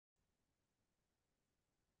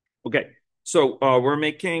Okay, so we're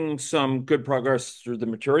making some good progress through the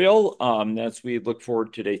material as we look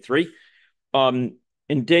forward to day three. In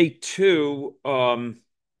day two,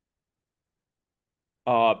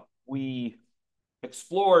 we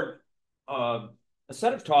explored a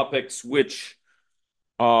set of topics which,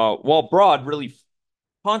 while broad, really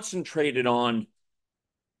concentrated on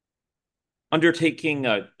undertaking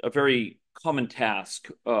a very common task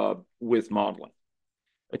with modeling,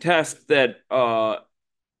 a task that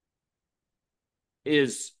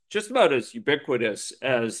is just about as ubiquitous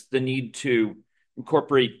as the need to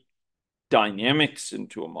incorporate dynamics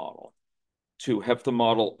into a model to have the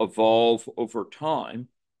model evolve over time.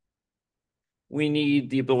 We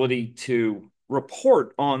need the ability to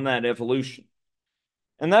report on that evolution.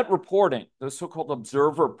 And that reporting, those so-called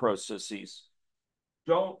observer processes,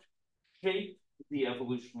 don't shape the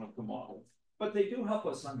evolution of the model, but they do help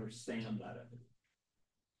us understand that evolution.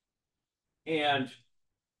 And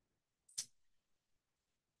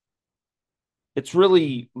it's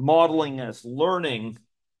really modeling as learning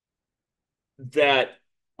that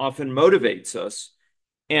often motivates us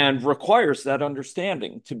and requires that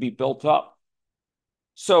understanding to be built up.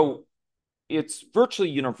 So it's virtually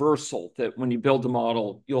universal that when you build a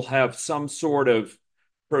model, you'll have some sort of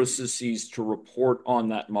processes to report on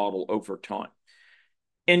that model over time.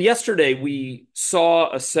 And yesterday we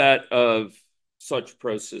saw a set of such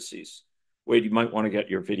processes. Wade, you might want to get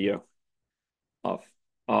your video off.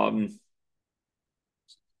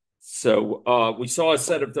 So we saw a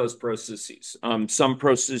set of those processes. Some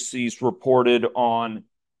processes uh,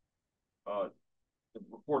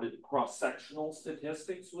 reported cross-sectional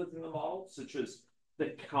statistics within the model, such as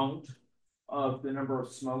the count of the number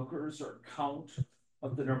of smokers or count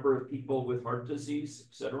of the number of people with heart disease,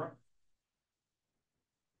 etc.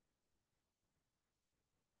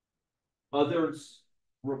 Others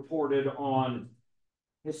reported on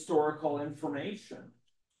historical information.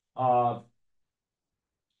 Uh,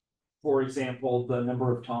 for example, the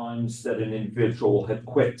number of times that an individual had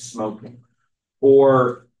quit smoking,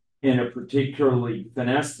 or in a particularly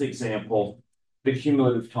finessed example, the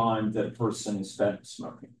cumulative time that a person spent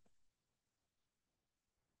smoking.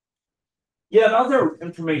 Yet other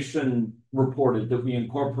information reported that we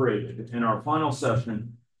incorporated in our final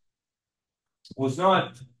session was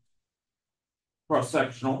not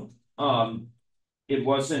cross-sectional. It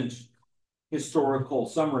wasn't historical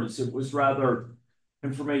summaries. It was rather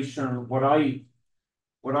information, what I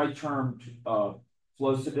termed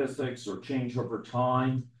flow statistics or change over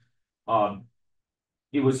time. Um,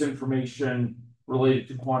 it was information related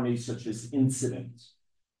to quantities such as incidence,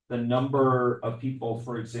 the number of people,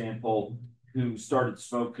 for example, who started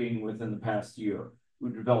smoking within the past year, who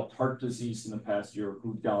developed heart disease in the past year,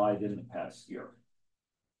 who died in the past year.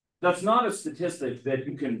 That's not a statistic that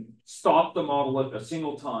you can stop the model at a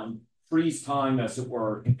single time, freeze time, as it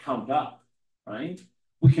were, and count up, right?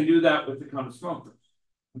 We can do that with the count of smokers.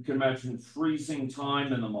 We can imagine freezing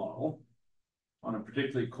time in the model on a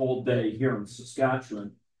particularly cold day here in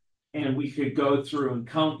Saskatchewan, and we could go through and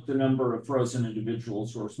count the number of frozen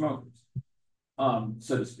individuals who are smokers,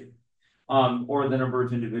 so to speak, or the number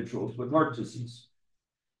of individuals with heart disease.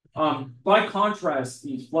 By contrast,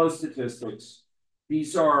 these flow statistics,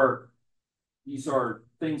 these are these are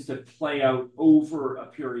things that play out over a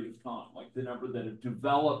period of time, like the number that have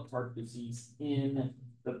developed heart disease in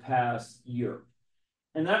the past year.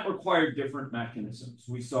 And that required different mechanisms.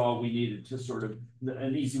 We saw we needed to sort of,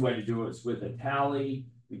 an easy way to do it is with a tally.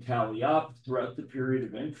 We tally up throughout the period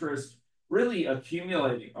of interest, really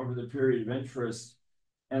accumulating over the period of interest,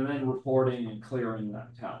 and then reporting and clearing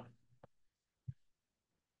that tally.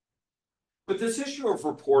 But this issue of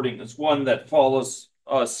reporting is one that follows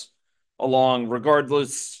us along,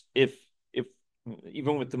 regardless if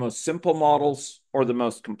even with the most simple models or the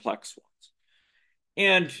most complex ones.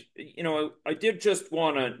 And I did just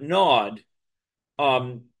want to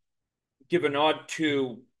um, give a nod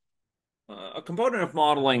to a component of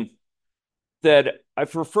modeling that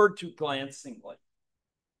I've referred to glancingly,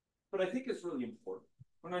 but I think is really important.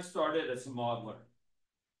 When I started as a modeler,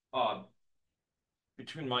 uh,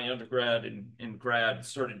 between my undergrad and grad,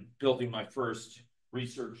 started building my first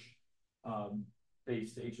research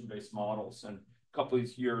based agent-based models, and a couple of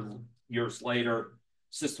years later,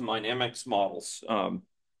 system dynamics models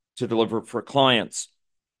to deliver for clients.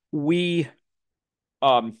 We,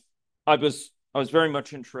 um, I was very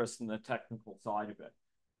much interested in the technical side of it,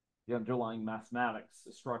 the underlying mathematics,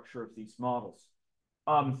 the structure of these models,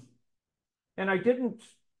 um, and I didn't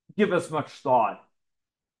give as much thought,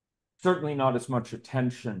 certainly not as much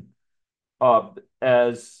attention uh,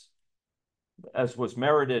 as was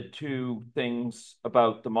merited to things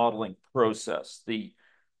about the modeling process, the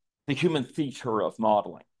the human feature of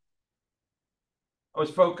modeling. I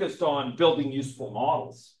was focused on building useful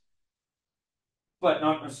models, but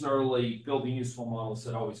not necessarily building useful models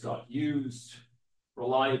that always got used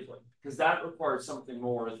reliably, because that requires something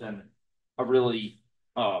more than a really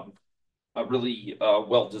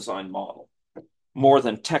well-designed model, more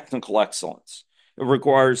than technical excellence. It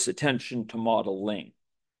requires attention to modeling.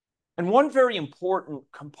 And one very important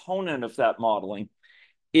component of that modeling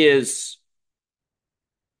is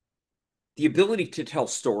the ability to tell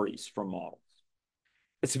stories from models.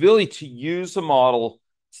 Its ability to use a model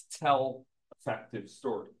to tell effective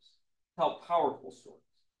stories, tell powerful stories.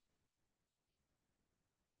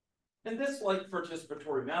 And this, like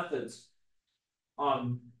participatory methods,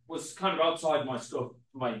 was kind of outside my scope,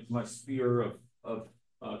 my sphere of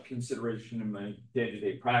consideration in my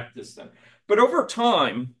day-to-day practice then. But over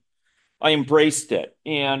time, I embraced it.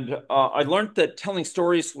 And I learned that telling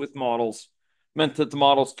stories with models meant that the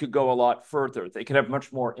models could go a lot further. They could have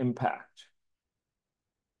much more impact.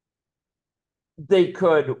 They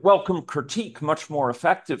could welcome critique much more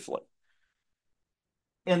effectively.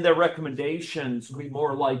 And their recommendations would be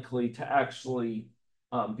more likely to actually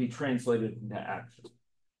be translated into action.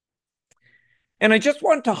 And I just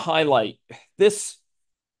want to highlight these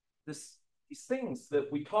things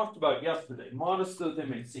that we talked about yesterday, modest though they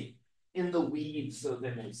may seem, in the weeds though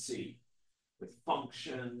they may seem, with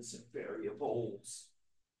functions and variables,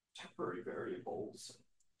 temporary variables,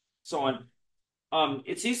 so on.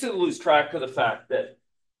 It's easy to lose track of the fact that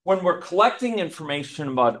when we're collecting information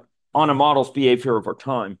about on a model's behavior over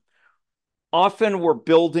time, often we're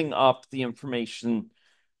building up the information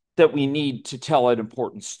that we need to tell an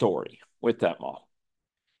important story with that model.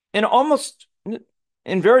 And almost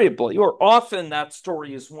invariably, or often, that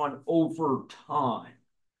story is one over time.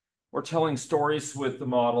 We're telling stories with the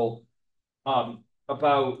model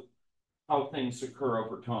about how things occur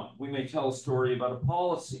over time. We may tell a story about a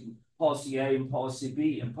policy A and policy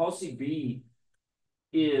B, and policy B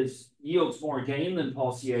yields more gain than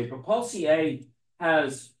policy A, but policy A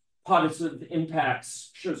has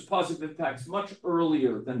shows positive impacts much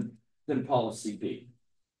earlier than policy B.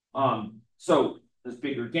 So there's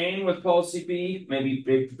bigger gain with policy B, maybe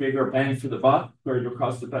bigger bang for the buck, greater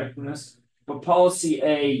cost effectiveness. But policy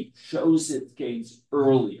A shows its gains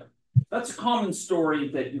earlier. That's a common story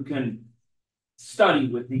that you can study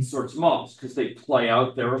with these sorts of models because they play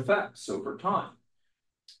out their effects over time.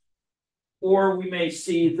 Or we may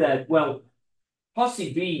see that, well,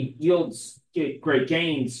 policy B yields great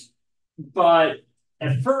gains, but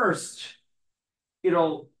at first,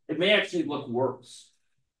 it may actually look worse.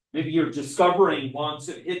 Maybe you're discovering lots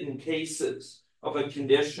of hidden cases of a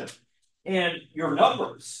condition, and your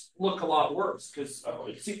numbers look a lot worse because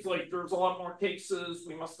it seems like there's a lot more cases.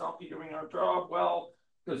 We must not be doing our job well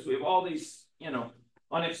because we have all these,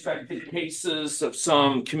 unexpected cases of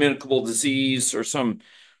some communicable disease or some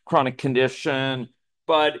chronic condition.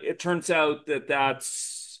 But it turns out that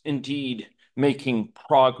that's indeed making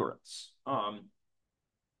progress.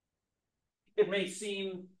 It may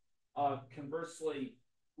seem, conversely,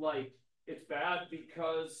 like it's bad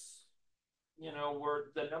because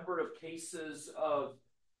the number of cases of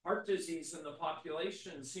heart disease in the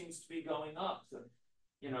population seems to be going up.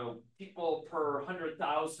 People per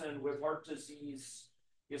 100,000 with heart disease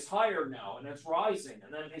is higher now, and it's rising.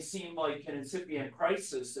 And that may seem like an incipient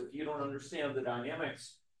crisis if you don't understand the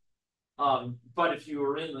dynamics. But if you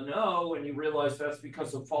are in the know and you realize that's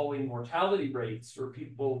because of falling mortality rates for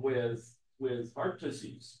people with heart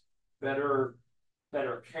disease, better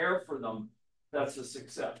care for them, that's a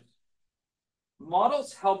success.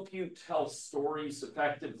 Models help you tell stories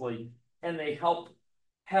effectively, and they help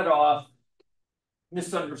head off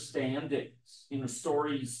misunderstandings,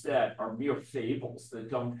 stories that are mere fables that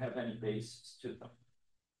don't have any basis to them.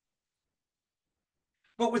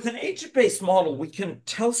 But with an agent-based model, we can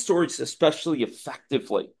tell stories especially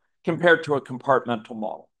effectively compared to a compartmental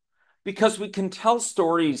model, because we can tell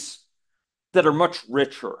stories that are much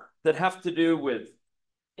richer, that have to do with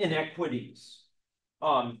inequities,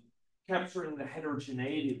 capturing the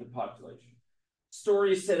heterogeneity of the population,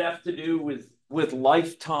 stories that have to do with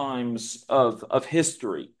lifetimes of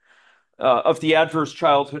history, of the adverse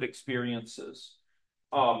childhood experiences,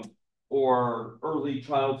 or early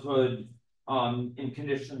childhood in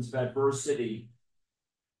conditions of adversity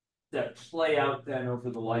that play out then over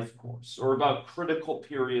the life course, or about critical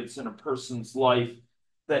periods in a person's life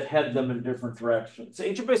that head them in different directions.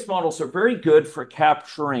 Agent-based models are very good for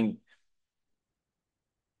capturing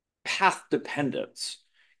path dependence,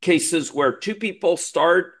 cases where two people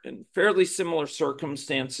start in fairly similar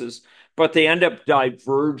circumstances, but they end up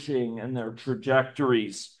diverging in their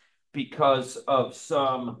trajectories because of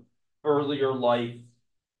some earlier life,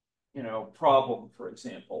 problem, for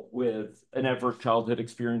example, with an adverse childhood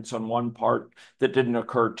experience on one part that didn't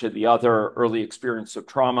occur to the other, early experience of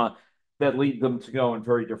trauma that lead them to go in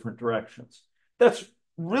very different directions. That's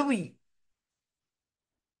really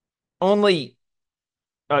only,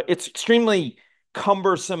 it's extremely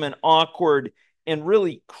cumbersome and awkward and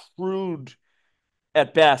really crude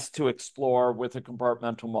at best to explore with a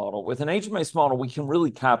compartmental model. With an age-based model, we can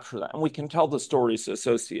really capture that and we can tell the stories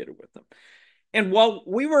associated with them. And while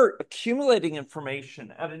we were accumulating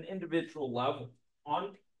information at an individual level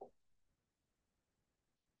on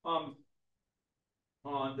um,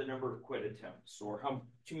 on the number of quit attempts or how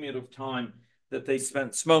cumulative time that they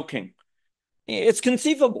spent smoking, it's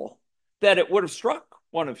conceivable that it would have struck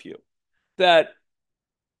one of you that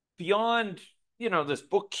beyond, this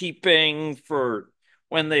bookkeeping for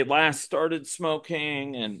when they last started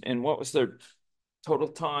smoking and what was their total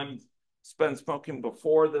time spent smoking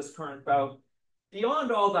before this current bout,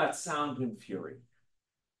 beyond all that sound and fury,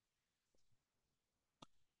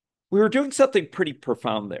 we were doing something pretty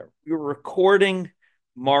profound there. We were recording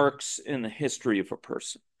marks in the history of a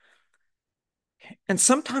person. And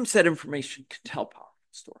sometimes that information can tell powerful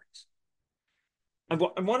stories. I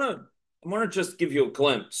want to just give you a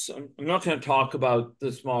glimpse. I'm not going to talk about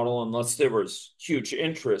this model unless there was huge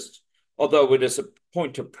interest, although it is a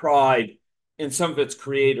point of pride in some of its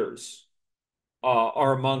creators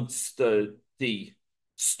are amongst the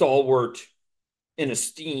stalwart and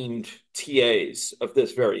esteemed TAs of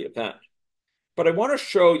this very event. But I want to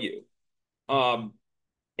show you um,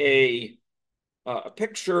 a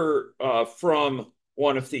picture from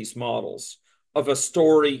one of these models of a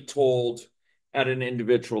story told at an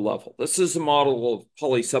individual level. This is a model of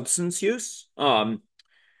polysubstance use. And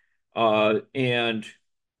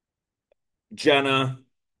Jenna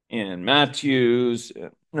and Matthews,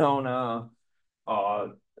 and Nona, uh,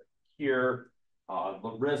 here,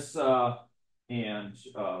 Larissa, and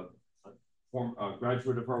a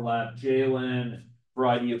graduate of our lab, Jalen, a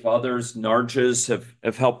variety of others, Narges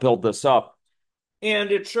have helped build this up.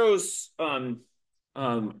 And it shows,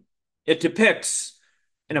 it depicts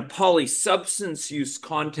in a polysubstance use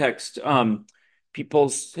context,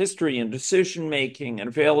 people's history and decision making and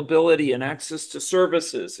availability and access to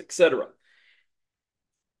services, etc.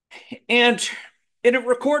 And it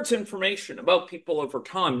records information about people over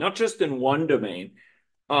time, not just in one domain,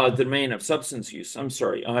 the domain of substance use. I'm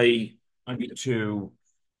sorry, I need to.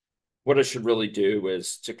 What I should really do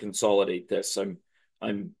is to consolidate this. I'm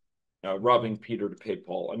robbing Peter to pay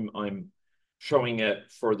Paul. I'm showing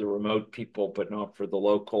it for the remote people, but not for the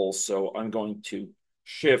locals. So I'm going to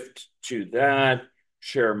shift to that,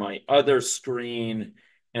 share my other screen,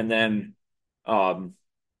 and then um,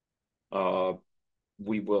 uh,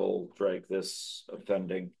 we will drag this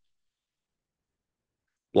offending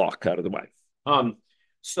block out of the way. Um,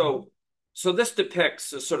 so, so this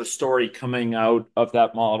depicts a sort of story coming out of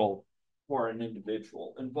that model for an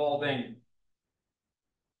individual involving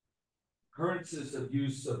occurrences of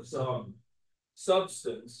use of some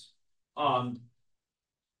substance, um,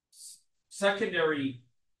 secondary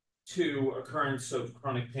to occurrence of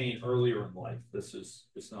chronic pain earlier in life. This is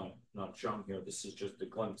not shown here. This is just a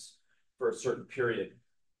glimpse for a certain period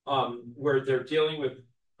where they're dealing with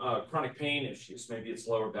chronic pain issues. Maybe it's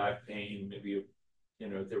lower back pain. Maybe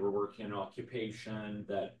they were working in occupation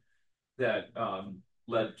that um,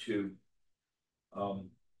 led to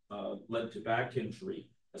back injury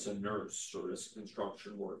as a nurse or as a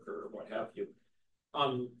construction worker or what have you.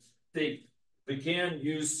 They began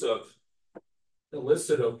use of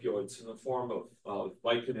illicit opioids in the form of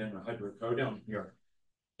Vicodin and hydrocodone here,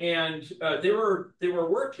 and they were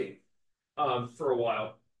working for a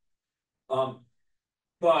while,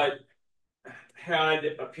 but had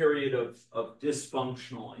a period of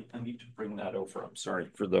dysfunctional. I need to bring that over. I'm sorry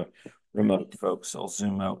for the remote folks. I'll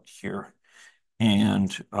zoom out here, and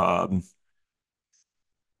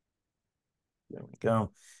there we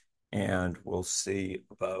go, and we'll see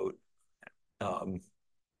about.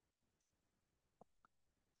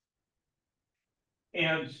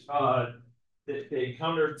 And they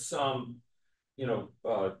encountered some,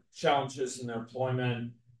 challenges in their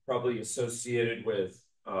employment, probably associated with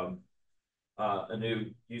a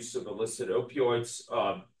new use of illicit opioids.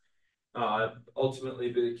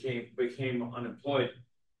 Ultimately, became unemployed,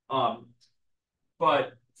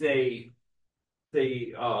 but they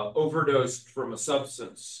overdosed from a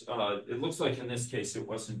substance. It looks like in this case it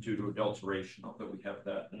wasn't due to adulteration, although we have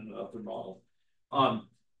that in another model.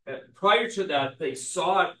 Prior to that, they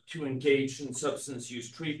sought to engage in substance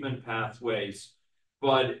use treatment pathways,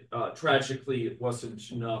 but tragically, it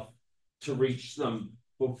wasn't enough to reach them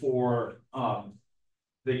before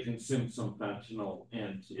they consumed some fentanyl,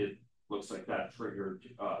 and it looks like that triggered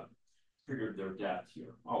their death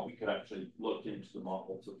here. Oh, we could actually look into the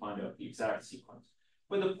model to find out the exact sequence.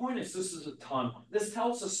 But the point is, this is a timeline. This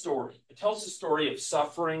tells a story. It tells a story of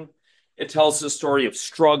suffering. It tells a story of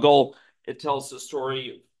struggle. It tells a story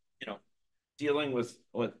of, dealing with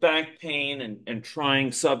back pain and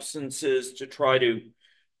trying substances to try to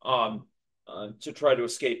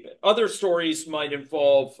escape it. Other stories might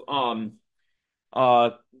involve uh,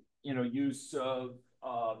 use of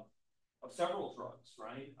several drugs,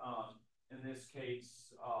 right? In this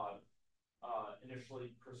case,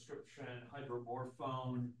 initially prescription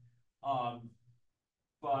hydromorphone, um,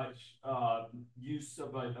 but use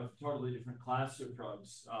of a totally different class of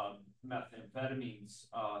drugs, methamphetamines,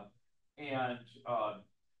 and uh,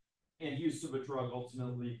 and use of a drug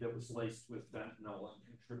ultimately that was laced with fentanyl and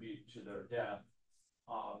contribute to their death.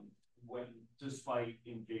 When despite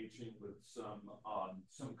engaging with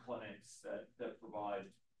some clinics that provide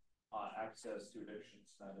access to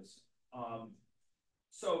addictions medicine.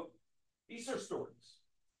 So these are stories,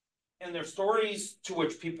 and they're stories to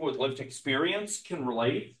which people with lived experience can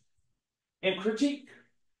relate and critique.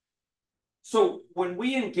 So when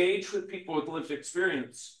we engage with people with lived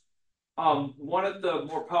experience, one of the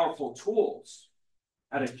more powerful tools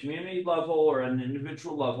at a community level or at an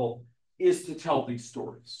individual level is to tell these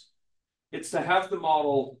stories. It's to have the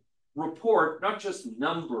model report not just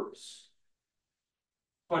numbers,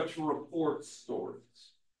 but to report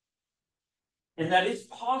stories. And that is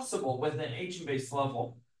possible with an agent-based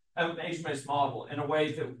model in a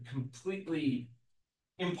way that would completely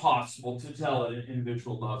impossible to tell at an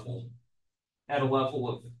individual level, at a level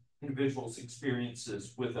of individuals'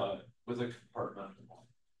 experiences with a compartmental model.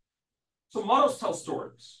 So models tell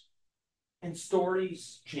stories, and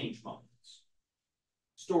stories change minds.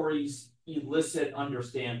 Stories elicit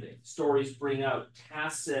understanding. Stories bring out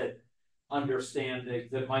tacit understanding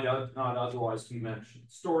that might not otherwise be mentioned.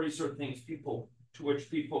 Stories are things to which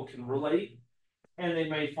people can relate, and they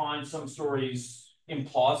may find some stories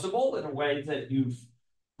implausible in a way that you've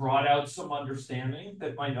brought out some understanding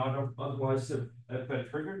that might not have otherwise have been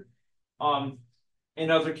triggered. In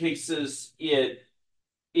other cases,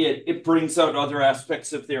 it brings out other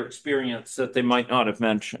aspects of their experience that they might not have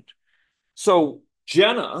mentioned. So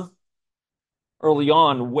Jenna, early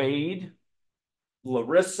on, Wade,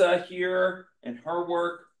 Larissa here, and her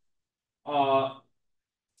work, have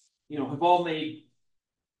all made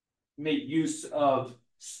use of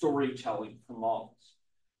storytelling for models.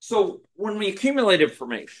 So when we accumulate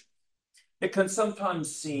information, it can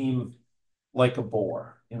sometimes seem like a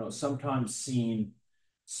bore, sometimes seem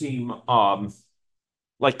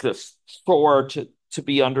like this chore to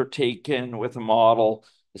be undertaken with a model,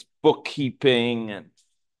 this bookkeeping and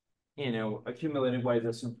accumulating away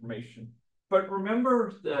this information. But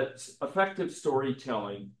remember that effective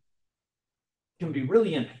storytelling can be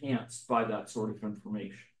really enhanced by that sort of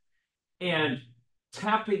information. And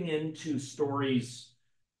tapping into stories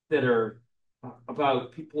that are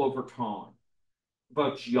about people over time,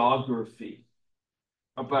 about geography,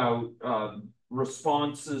 about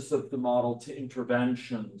responses of the model to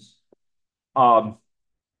interventions,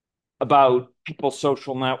 about people's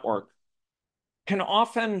social network, can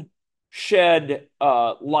often shed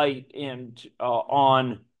light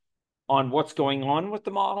on what's going on with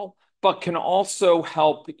the model, but can also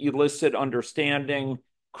help elicit understanding,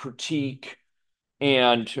 critique,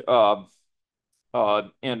 and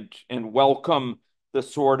welcome the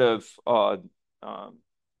sort of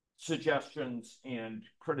suggestions and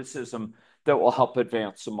criticism that will help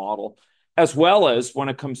advance the model, as well as when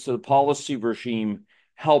it comes to the policy regime,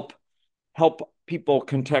 help people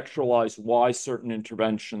contextualize why certain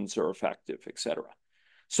interventions are effective, et cetera.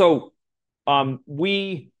 So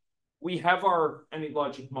we have our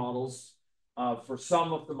AnyLogic models for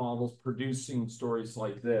some of the models producing stories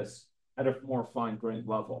like this at a more fine-grained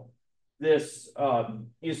level. This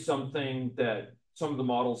is something that some of the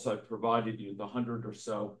models I've provided you, the 100 or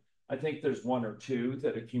so, I think there's one or two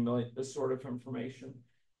that accumulate this sort of information.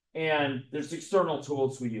 And there's external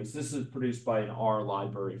tools we use. This is produced by an R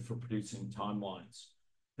library for producing timelines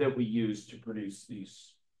that we use to produce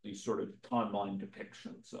these sort of timeline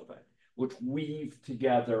depictions of it, which weave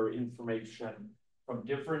together information from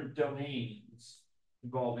different domains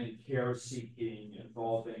involving care seeking,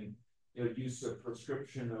 involving use of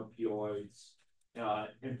prescription opioids,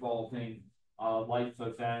 involving life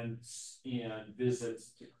events and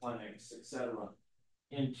visits to clinics, et cetera,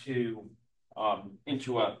 into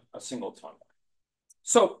a single timeline.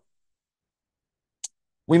 So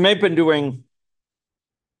we may have been doing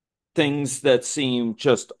things that seem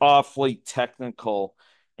just awfully technical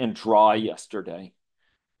and dry yesterday.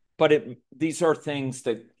 but these are things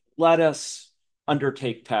that let us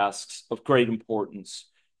undertake tasks of great importance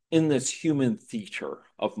in this human theater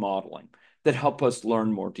of modeling that help us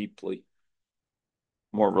learn more deeply,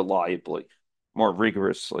 more reliably, more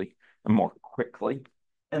rigorously, and more quickly,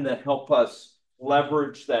 and that help us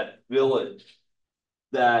leverage that village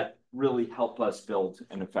that really help us build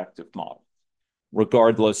an effective model.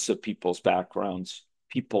 Regardless of people's backgrounds,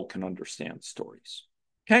 people can understand stories.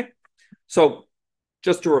 Okay, so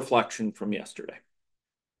just a reflection from yesterday.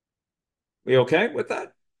 We okay with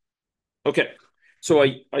that? Okay, so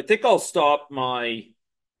I think I'll stop my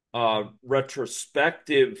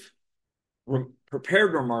retrospective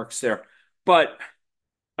prepared remarks there, but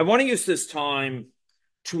I want to use this time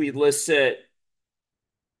to elicit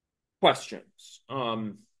questions.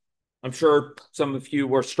 I'm sure some of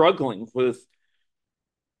you are struggling with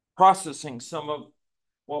processing some of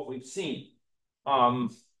what we've seen.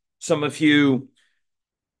 Some of you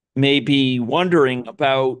may be wondering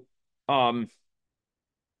about the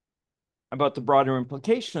broader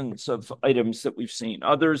implications of items that we've seen.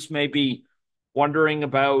 Others may be wondering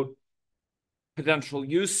about potential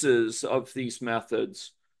uses of these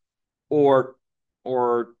methods or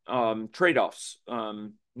trade-offs,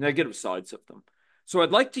 negative sides of them. So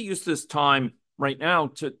I'd like to use this time right now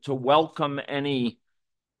to welcome any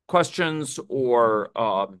questions or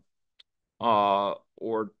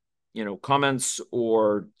comments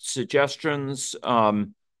or suggestions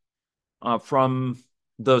from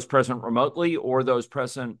those present remotely or those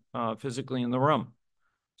present physically in the room.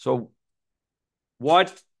 So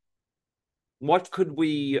what could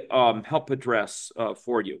we help address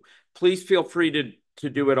for you? Please feel free to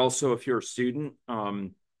do it also if you're a student.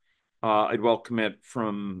 I'd welcome it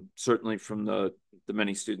certainly from the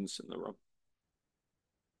many students in the room.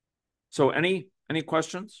 So any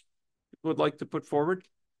questions you would like to put forward?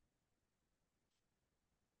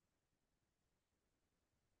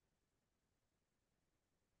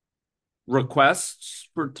 Requests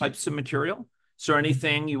for types of material? Is there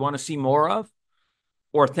anything you want to see more of?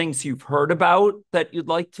 Or things you've heard about that you'd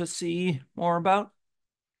like to see more about?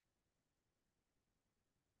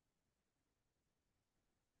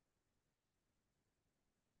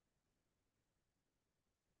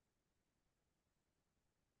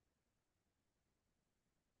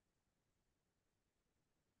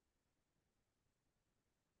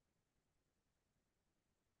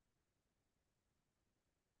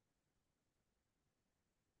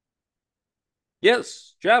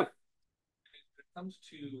 Yes, Jeff. It comes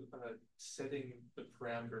to setting the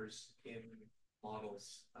parameters in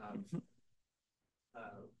models, uh,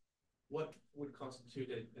 what would constitute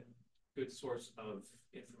a good source of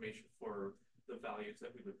information for the values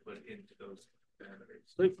that we would put into those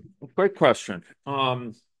parameters? Great question.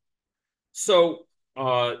 So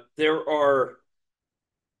there are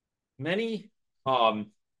many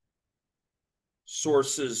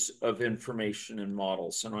sources of information in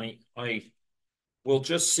models, and I will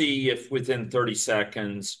just see if within 30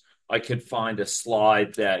 seconds I could find a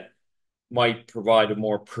slide that might provide a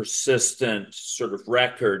more persistent sort of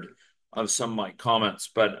record of some of my comments,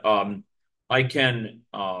 but I can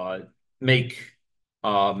make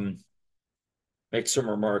some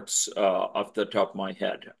remarks off the top of my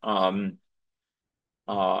head.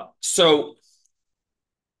 So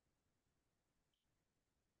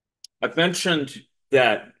I've mentioned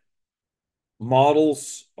that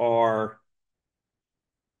models are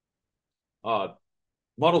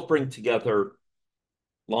models bring together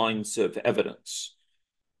lines of evidence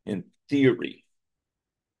in theory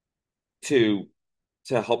to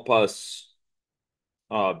help us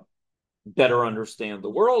better understand the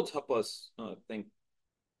world, help us think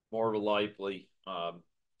more reliably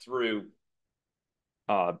through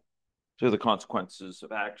the consequences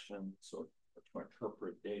of actions or to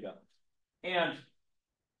interpret data. And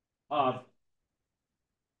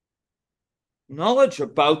knowledge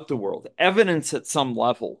about the world, evidence at some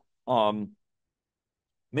level,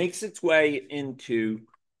 makes its way in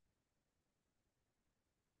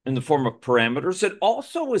the form of parameters. It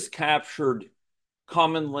also is captured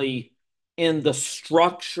commonly in the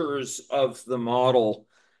structures of the model.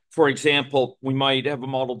 For example, we might have a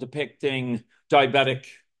model depicting diabetic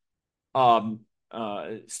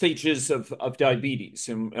stages of diabetes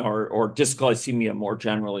or dysglycemia more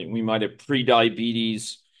generally. We might have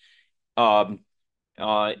pre-diabetes in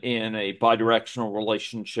a bidirectional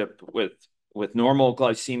relationship with normal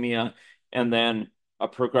glycemia, and then a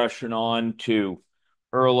progression on to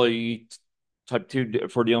early type 2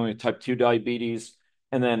 for dealing with type 2 diabetes,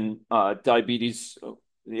 and then diabetes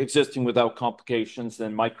existing without complications,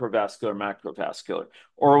 then microvascular, macrovascular.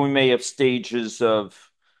 Or we may have stages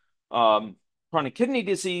of chronic kidney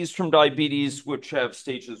disease from diabetes, which have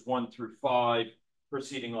stages 1 through 5,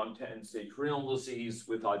 proceeding on to end-stage renal disease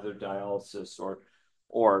with either dialysis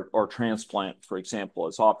or transplant, for example,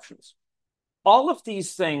 as options. All of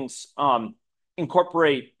these things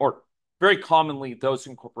incorporate, or very commonly, those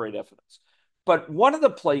incorporate evidence. But one of the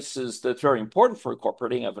places that's very important for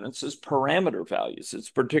incorporating evidence is parameter values. It's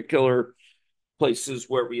particular places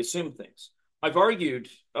where we assume things. I've argued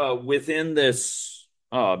within this,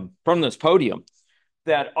 from this podium,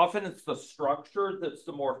 that often it's the structure that's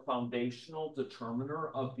the more foundational determiner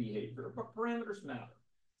of behavior, but parameters matter.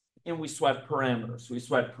 And we sweat parameters, we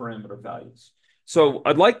sweat parameter values. So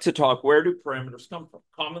I'd like to talk, where do parameters come from?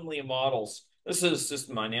 Commonly in models, this is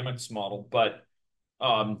system dynamics model, but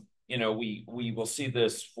we will see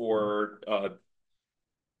this for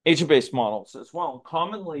agent-based models as well.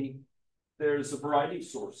 Commonly, there's a variety of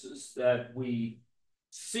sources that we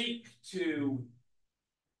seek to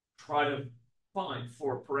try to find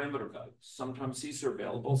for parameter values. Sometimes these are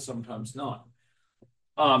available, sometimes not.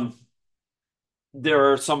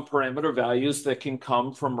 There are some parameter values that can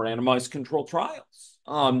come from randomized controlled trials.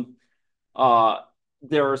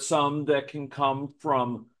 There are some that can come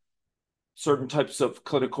from certain types of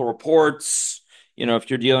clinical reports. If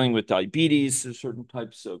you're dealing with diabetes, there's certain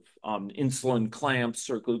types of insulin clamps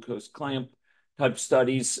or glucose clamp type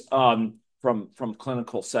studies from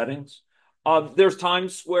clinical settings. There's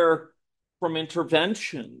times where from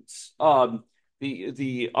interventions,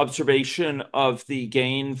 the observation of the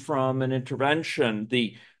gain from an intervention,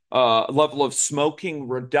 the level of smoking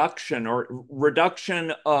reduction or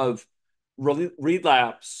reduction of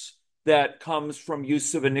relapse that comes from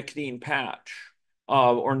use of a nicotine patch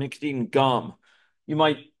or nicotine gum. You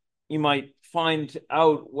might find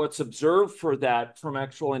out what's observed for that from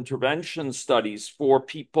actual intervention studies for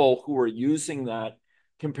people who are using that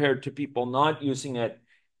compared to people not using it,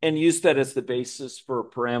 and use that as the basis for a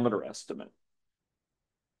parameter estimate.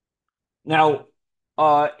 Now,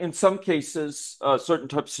 in some cases, certain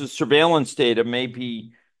types of surveillance data may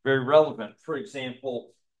be very relevant. For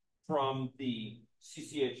example, from the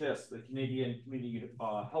CCHS, the Canadian Community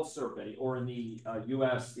Health Survey, or in the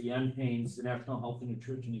US, the NHANES, the National Health and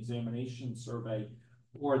Nutrition Examination Survey,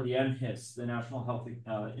 or the NHIS, the National Health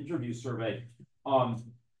Interview Survey,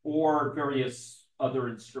 or various other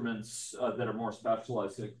instruments that are more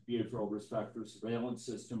specialized, like behavioral risk factor surveillance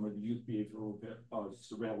system or the youth behavioral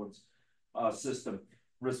surveillance system,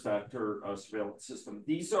 risk factor surveillance system.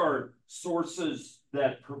 These are sources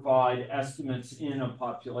that provide estimates in a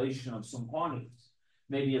population of some quantities.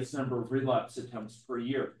 Maybe it's number of relapse attempts per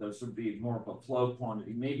year. Those would be more of a flow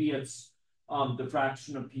quantity. Maybe it's the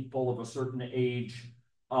fraction of people of a certain age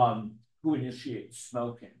who initiate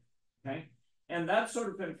smoking, okay? And that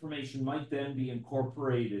sort of information might then be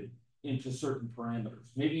incorporated into certain parameters.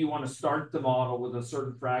 Maybe you want to start the model with a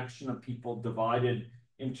certain fraction of people divided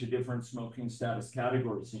into different smoking status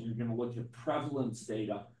categories, and you're going to look at prevalence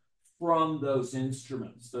data from those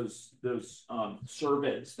instruments, those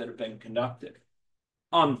surveys that have been conducted.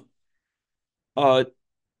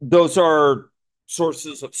 Those are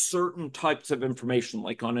sources of certain types of information,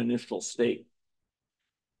 like on initial state.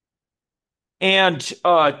 And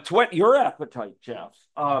to whet your appetite, Jeff,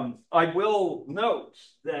 I will note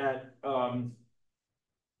that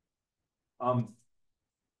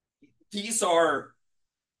these are,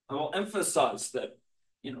 I will emphasize that,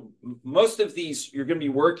 most of these, you're going to be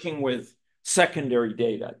working with secondary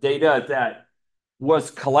data that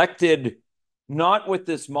was collected not with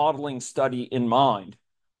this modeling study in mind,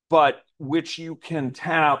 but which you can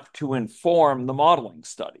tap to inform the modeling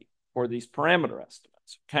study for these parameter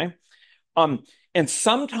estimates, okay? And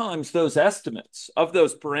sometimes those estimates of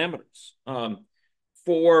those parameters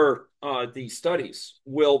for these studies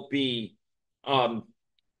will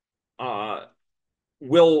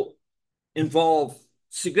involve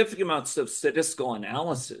significant amounts of statistical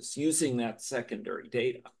analysis using that secondary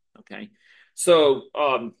data, okay? So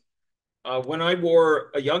when I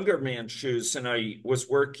wore a younger man's shoes and I was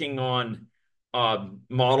working on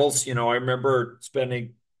models, I remember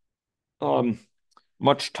spending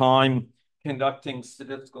much time conducting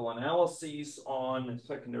statistical analyses on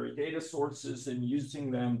secondary data sources and using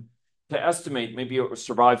them to estimate, maybe it was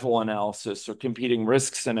survival analysis or competing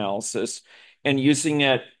risks analysis, and using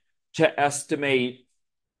it to estimate,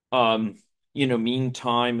 mean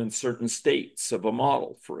time in certain states of a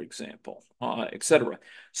model, for example, et cetera.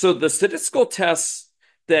 So the statistical tests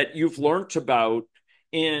that you've learned about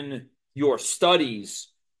in your studies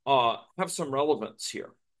have some relevance here.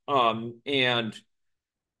 And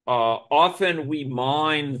often we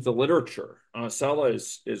mine the literature. Sala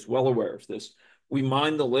is well aware of this. We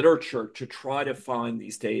mine the literature to try to find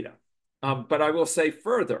these data. But I will say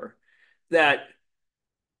further that,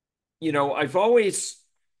 I've always,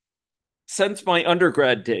 since my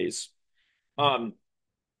undergrad days, um,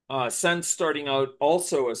 since starting out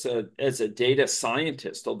also as a data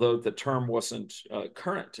scientist, although the term wasn't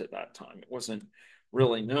current at that time, it wasn't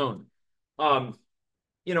really known. Um,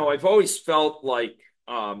 I've always felt like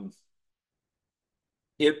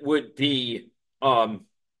it would be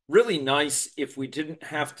really nice if we didn't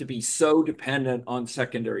have to be so dependent on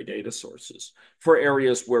secondary data sources for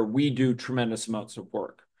areas where we do tremendous amounts of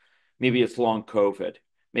work. Maybe it's long COVID.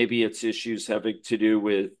 Maybe it's issues having to do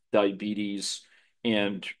with diabetes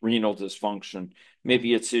and renal dysfunction.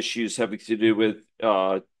 Maybe it's issues having to do with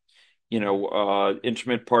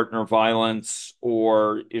intimate partner violence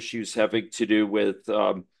or issues having to do with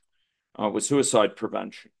suicide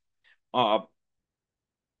prevention. Uh,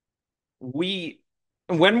 we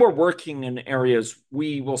when we're working in areas,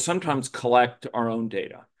 we will sometimes collect our own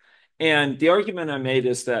data. And the argument I made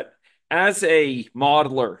is that as a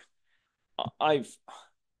modeler, I've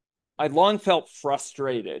I long felt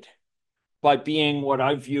frustrated by being what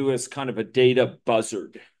I view as kind of a data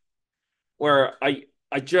buzzard, where I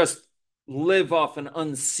just live off an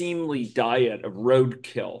unseemly diet of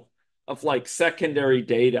roadkill, of like secondary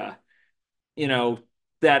data, you know,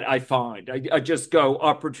 that I find. I just go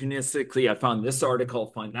opportunistically. I found this article,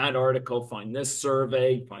 find that article, find this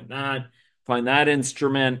survey, find that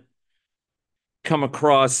instrument, come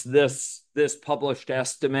across this published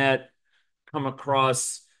estimate, come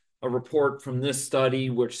across a report from this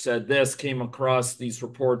study which said this, came across these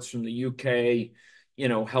reports from the UK,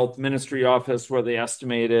 health ministry office where they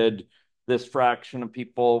estimated this fraction of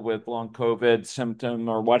people with long COVID symptom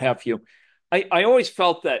or what have you. I always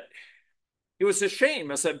felt that it was a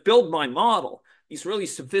shame as I build my model, these really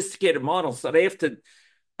sophisticated models, that I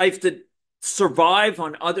have to survive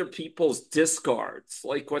on other people's discards,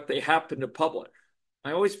 like what they happen to publish.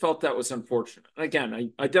 I always felt that was unfortunate.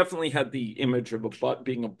 Again, I definitely had the image of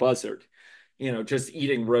being a buzzard, just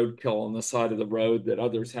eating roadkill on the side of the road that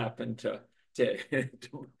others happen to to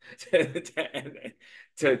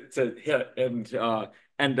hit and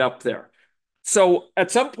end up there. So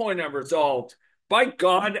at some point, I resolved, by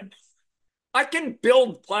God, I can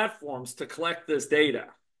build platforms to collect this data.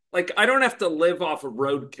 Like I don't have to live off of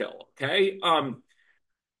roadkill. Okay.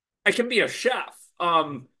 I can be a chef.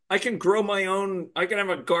 I can grow my own, I can have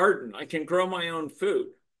a garden. I can grow my own food.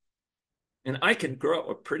 And I can grow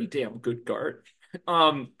a pretty damn good garden.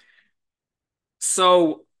 Um,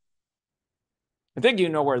 so I think you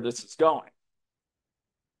know where this is going.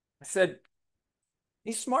 I said,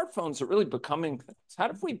 these smartphones are really becoming things. How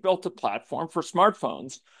if we built a platform for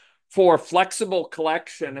smartphones for flexible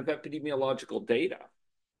collection of epidemiological data,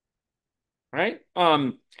 right?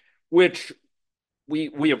 Which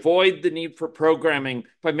we avoid the need for programming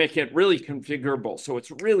by making it really configurable. So it's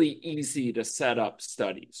really easy to set up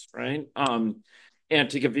studies, right? And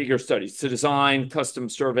to configure studies, to design custom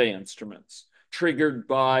survey instruments triggered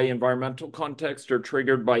by environmental context or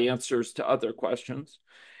triggered by answers to other questions.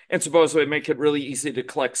 And supposedly make it really easy to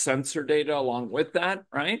collect sensor data along with that,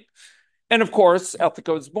 right? And of course,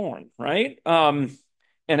 Ethica was born, right? And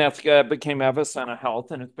Ethica became Avicenna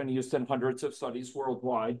Health, and it's been used in hundreds of studies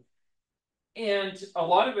worldwide. And a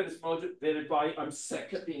lot of it is motivated by I'm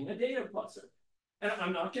sick of being a data buzzer, and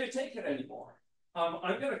I'm not going to take it anymore.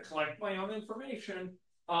 I'm going to collect my own information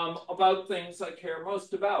about things I care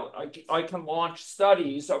most about. I can launch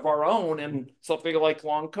studies of our own in something like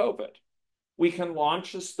long COVID. We can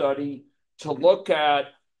launch a study to look at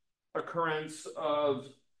occurrence of,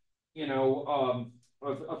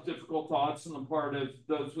 of difficult thoughts on the part of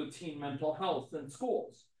those with teen mental health in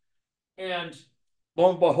schools. And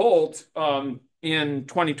lo and behold, in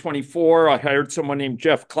 2024, I hired someone named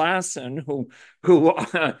Jeff Klassen who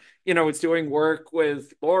is doing work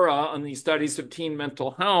with Laura on these studies of teen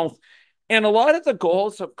mental health. And a lot of the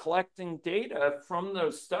goals of collecting data from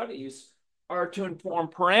those studies are to inform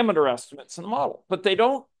parameter estimates in the model, but they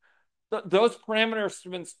don't. Those parameter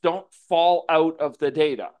estimates don't fall out of the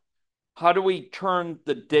data. How do we turn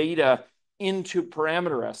the data into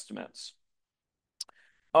parameter estimates?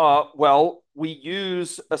 Well, we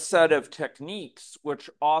use a set of techniques which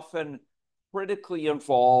often critically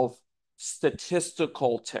involve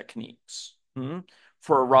statistical techniques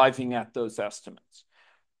for arriving at those estimates.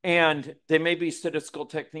 And they may be statistical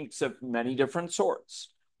techniques of many different sorts.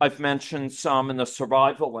 I've mentioned some in the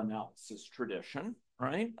survival analysis tradition,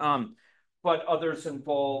 right? But others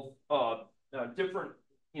involve different,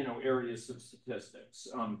 areas of statistics.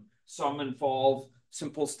 Some involve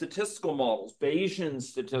simple statistical models, Bayesian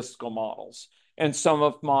statistical models. And some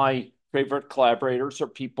of my favorite collaborators are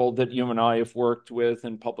people that you and I have worked with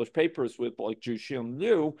and published papers with, like Juxian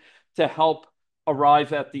Liu, to help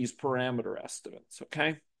arrive at these parameter estimates.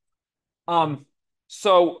 Okay.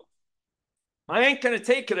 So I ain't going to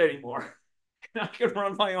take it anymore. I can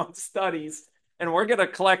run my own studies, and we're going to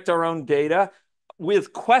collect our own data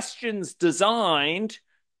with questions designed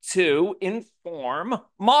to inform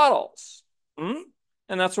models. And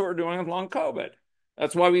that's what we're doing with long COVID.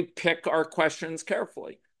 That's why we pick our questions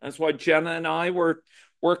carefully. That's why Jenna and I were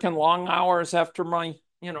working long hours after my,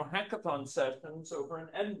 hackathon sessions over in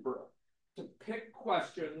Edinburgh to pick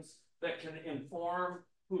questions that can inform,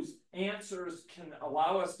 whose answers can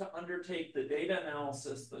allow us to undertake the data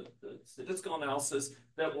analysis, the statistical analysis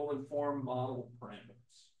that will inform model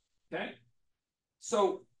parameters. Okay?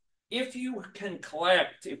 So if you can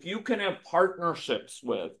have partnerships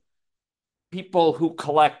with people who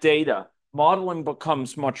collect data, modeling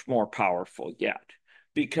becomes much more powerful yet,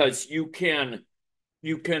 because you don't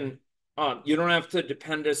have to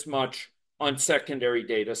depend as much on secondary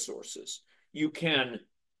data sources. You can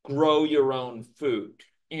grow your own food.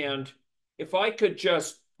 And if I could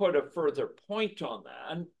just put a further point on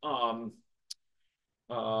that,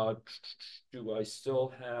 do I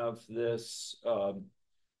still have this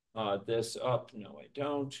this up? No, I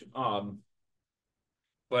don't.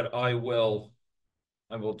 But I will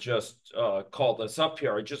just call this up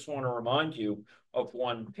here. I just want to remind you of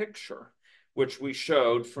one picture, which we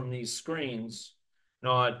showed from these screens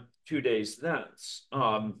not 2 days thence.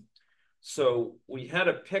 So we had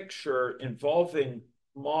a picture involving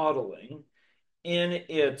modeling in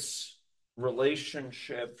its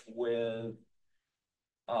relationship with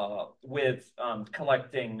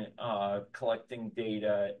collecting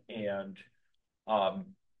data and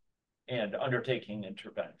undertaking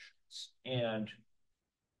interventions. And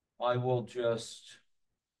I will just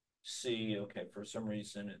see. Okay, for some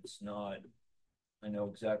reason it's not. I know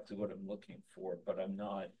exactly what I'm looking for, but I'm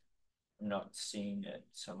not seeing it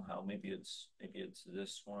somehow. Maybe it's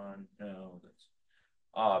this one. No, that's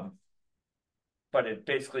but it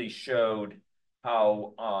basically showed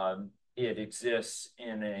how it exists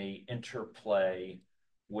in a interplay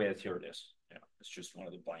with, here it is. Yeah, it's just one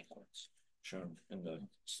of the blank ones shown in the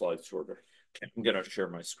slide sorter. Okay, I'm gonna share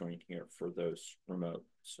my screen here for those remote.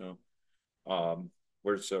 So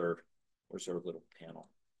where's our little panel?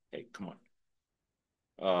 Hey, come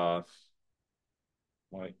on.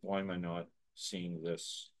 Why am I not seeing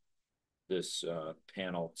this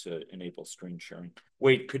panel to enable screen sharing?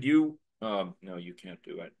 Wait, could you no, you can't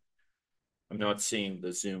do it. I'm not seeing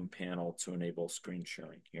the Zoom panel to enable screen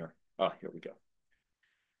sharing here. Here we go.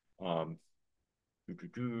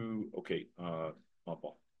 Okay, here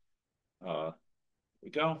we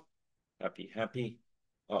go. Happy.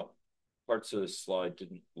 Oh, parts of the slide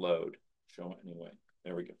didn't load. Show it anyway.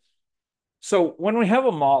 There we go. So when we have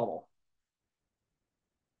a model,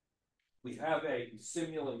 we have a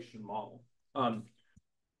simulation model.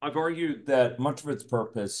 I've argued that much of its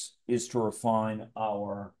purpose is to refine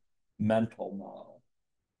our mental model.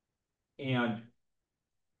 And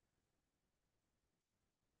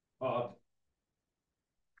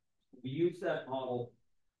we use that model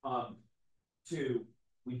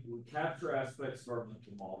we capture aspects of our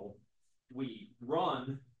mental model. We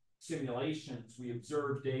run simulations, we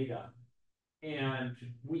observe data, and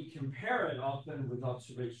we compare it often with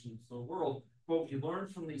observations of the world. What we learn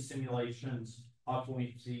from these simulations, often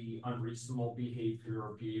we see unreasonable behavior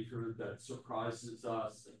or behavior that surprises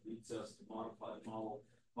us and leads us to modify the model,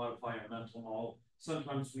 modify our mental model.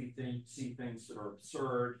 Sometimes we see things that are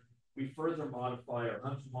absurd. We further modify our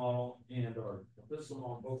mental model and our physical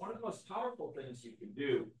model. But one of the most powerful things you can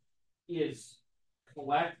do is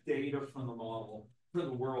collect data from the model for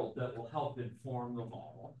the world that will help inform the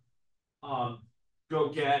model. Go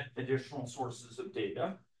get additional sources of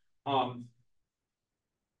data.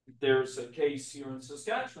 There's a case here in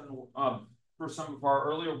Saskatchewan for some of our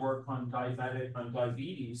earlier work on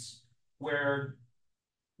diabetes, where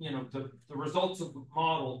the results of the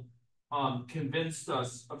model convinced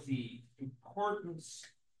us of the importance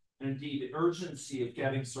and indeed the urgency of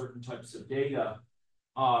getting certain types of data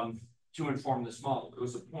to inform this model. It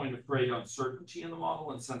was a point of great uncertainty in the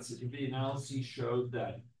model, and sensitivity analyses showed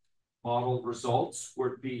that model results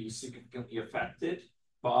would be significantly affected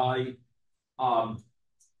by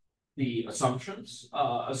the assumptions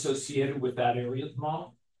associated with that area of the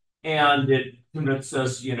model. And it convinced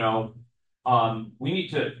us, we need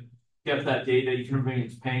to get that data, even if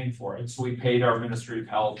it's paying for it. So we paid our Ministry of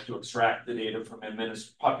Health to extract the data from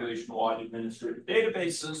population-wide administrative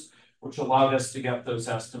databases, which allowed us to get those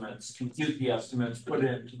estimates, compute the estimates, put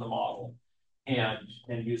it into the model.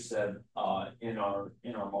 and use them in our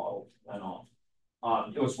model and all.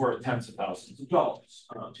 It was worth tens of thousands of dollars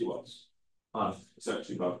to us. It's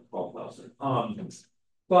actually about 12,000.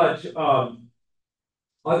 But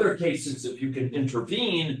other cases, if you can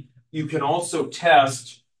intervene, you can also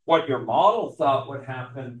test what your model thought would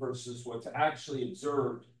happen versus what's actually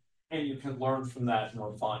observed, and you can learn from that and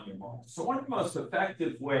refine your model. So one of the most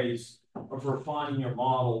effective ways of refining your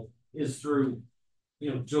model is through,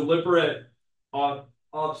 deliberate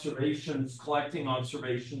observations, collecting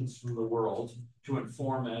observations from the world to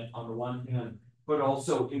inform it on the one hand, but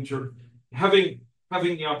also having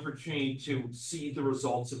the opportunity to see the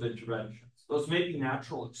results of interventions. Those may be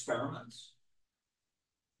natural experiments.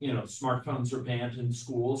 Smartphones are banned in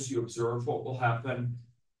schools. You observe what will happen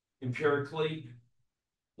empirically,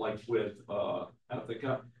 like with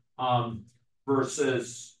Ethica,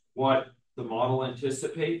 versus what the model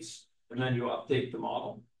anticipates, and then you update the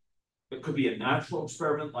model. It could be a natural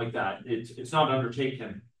experiment like that. It's not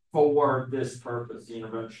undertaken for this purpose. The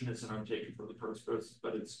intervention isn't undertaken for the purpose,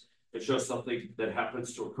 but it's just something that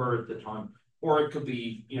happens to occur at the time. Or it could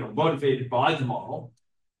be, motivated by the model,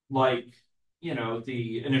 like,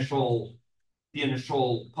 the initial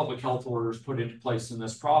public health orders put into place in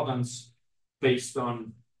this province based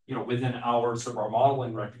on, within hours of our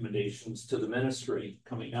modeling recommendations to the ministry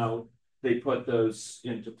coming out, they put those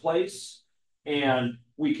into place, and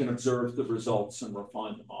we can observe the results and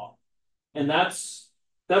refine the model. And that's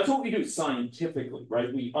what we do scientifically,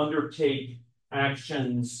 right? We undertake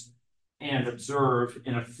actions and observe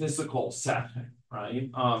in a physical setting,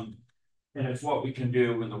 right? And it's what we can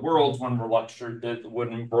do in the world when we're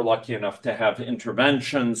lucky enough to have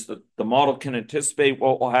interventions that the model can anticipate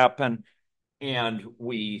what will happen, and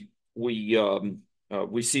we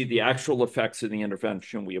see the actual effects of the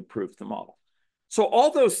intervention. We approve the model. So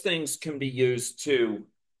all those things can be used to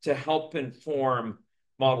help inform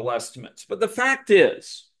model estimates. But the fact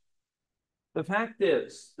is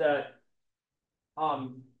that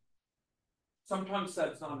sometimes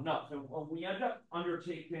that's not enough. And when we end up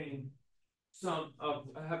undertaking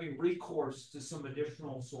having recourse to some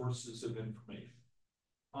additional sources of information.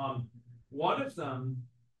 One of them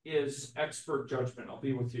is expert judgment. I'll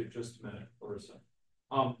be with you in just a minute, Larissa.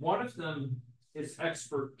 One of them is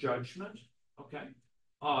expert judgment. Okay.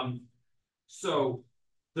 So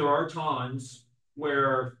there are times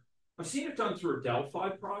where I've seen it done through a Delphi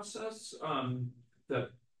process that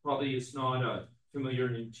probably is not familiar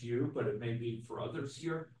to you, but it may be for others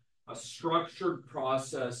here. A structured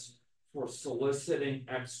process for soliciting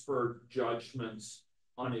expert judgments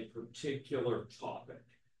on a particular topic.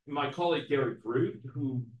 My colleague Gary Groot,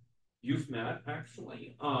 who you've met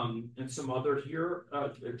actually, and some other here,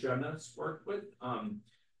 Jenna's worked with,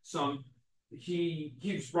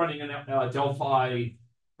 he's running a Delphi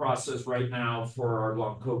process right now for our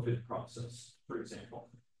long COVID process, for example.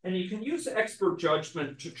 And you can use expert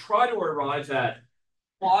judgment to try to arrive at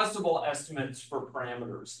plausible estimates for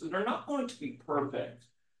parameters that are not going to be perfect,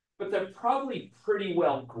 but they're probably pretty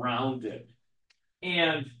well grounded,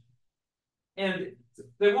 and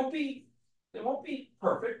they won't be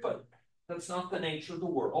perfect, but that's not the nature of the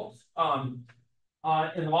world. And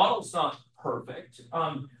the model's not perfect,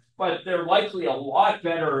 but they're likely a lot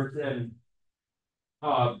better than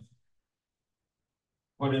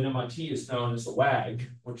what in MIT is known as a WAG,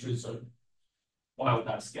 which is a wild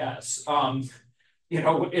best guess.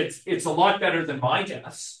 It's a lot better than my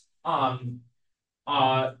guess.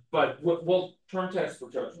 But we'll turn to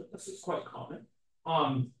expert judgment. This is quite common.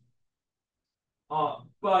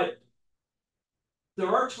 But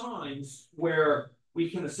there are times where we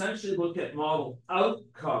can essentially look at model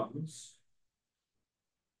outcomes,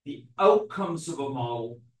 the outcomes of a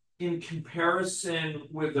model in comparison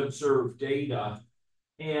with observed data,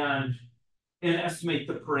 and estimate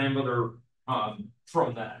the parameter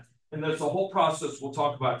from that. And there's a whole process we'll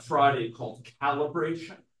talk about Friday called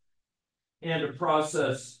calibration, and a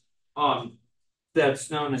process that's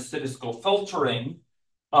known as statistical filtering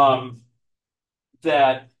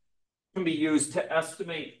that can be used to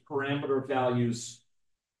estimate parameter values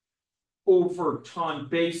over time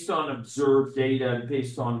based on observed data and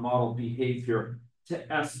based on model behavior,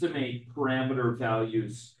 to estimate parameter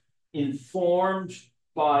values informed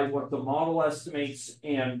by what the model estimates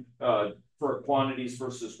and for quantities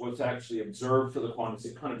versus what's actually observed for the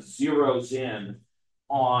quantities. It kind of zeroes in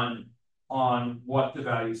on what the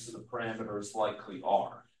values of the parameters likely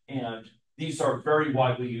are. And these are very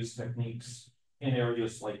widely used techniques in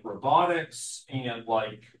areas like robotics and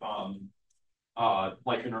like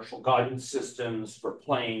inertial guidance systems for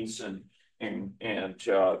planes and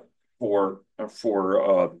for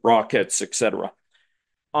rockets, etc.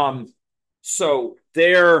 So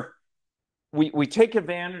there, we take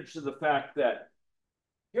advantage of the fact that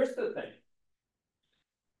here's the thing.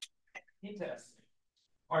 I need to estimate.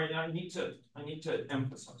 All right, I need to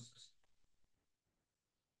emphasize this.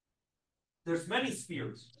 There's many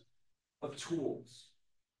spheres of tools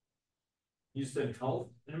used in health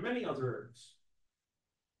and in many other areas,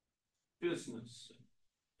 business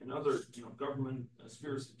and other government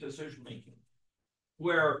spheres of decision making,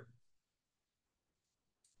 where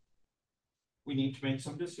we need to make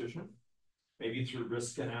some decision, maybe through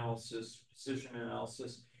risk analysis, decision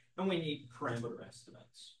analysis, and we need parameter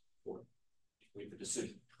estimates for it. We have a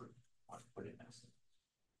decision tree, want to put in estimates.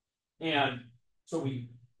 And so we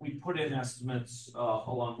put in estimates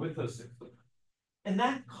along with those things. In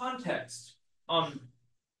that context,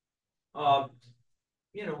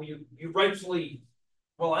 you rightfully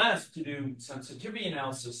well asked to do sensitivity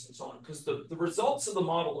analysis and so on, because the results of the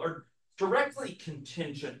model are directly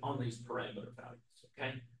contingent on these parameter values.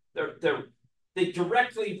 Okay, they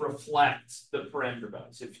directly reflect the parameter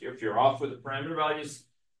values. If you're off with the parameter values,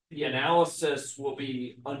 the analysis will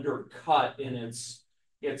be undercut in its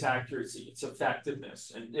accuracy, its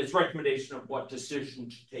effectiveness, and its recommendation of what decision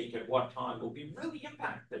to take at what time will be really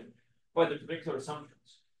impacted by the particular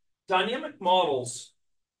assumptions. Dynamic models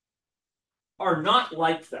are not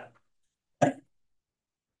like that.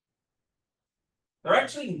 They're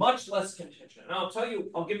actually much less contingent. And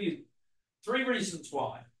I'll give you 3 reasons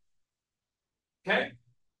why. Okay?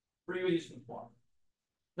 3 reasons why.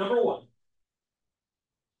 Number 1,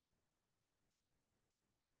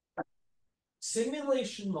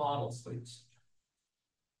 simulation models, please,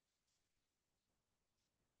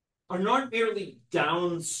 are not merely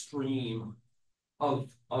downstream of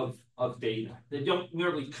data. They don't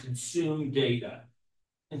merely consume data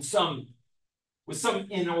with some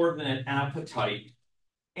inordinate appetite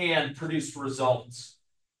and produce results.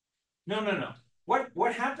 No.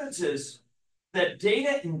 What happens is that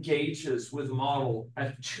data engages with a model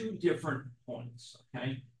at 2 different points,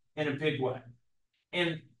 okay, in a big way.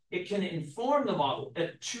 And it can inform the model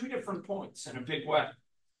at 2 different points in a big way.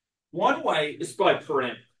 One way is by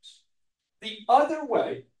parameters. The other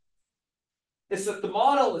way is that the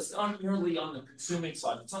model is not merely on the consuming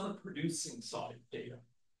side, it's on the producing side of data.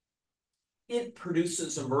 It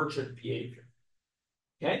produces emergent behavior.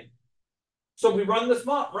 Okay? So we run this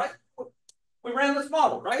model, right? We ran this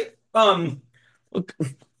model, right? I'm going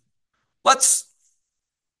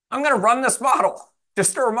to run this model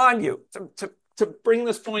just to remind you, to bring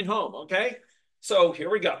this point home, okay? So here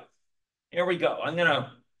we go.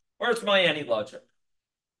 Where's my AnyLogic?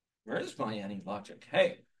 Where's my AnyLogic?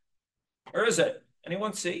 Hey, where is it?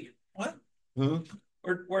 Anyone see? What?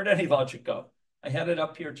 Where'd AnyLogic go? I had it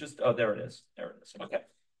up here oh, there it is. Okay.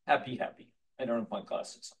 Happy. I don't have my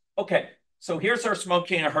glasses. Okay. So here's our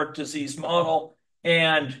smoking and heart disease model.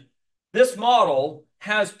 And this model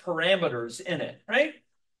has parameters in it, right?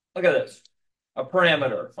 Look at this. A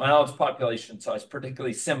parameter. Well, it's population size,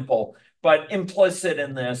 particularly simple, but implicit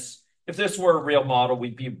in this, if this were a real model,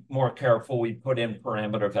 we'd be more careful. We'd put in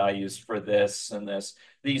parameter values for this and this,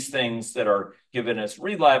 these things that are given as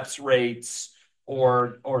relapse rates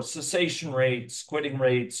or cessation rates, quitting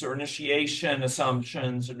rates, or initiation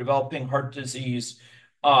assumptions, or developing heart disease,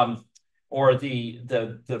 or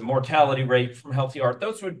the mortality rate from healthy heart.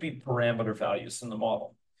 Those would be parameter values in the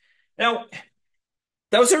model. Now,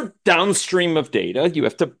 those are downstream of data. You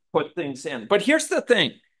have to put things in. But here's the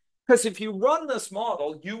thing, because if you run this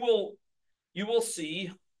model, you will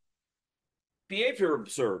see behavior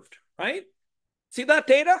observed, right? See that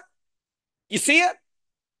data? You see it?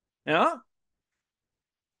 Yeah.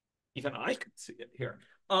 Even I can see it here.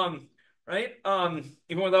 Right?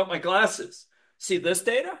 Even without my glasses. See this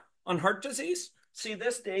data on heart disease? See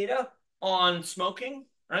this data on smoking,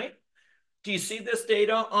 right? Do you see this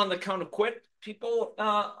data on the count of quit people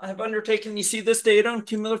have undertaken? You see this data on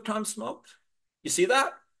cumulative time smoked? You see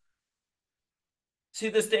that? See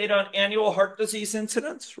this data on annual heart disease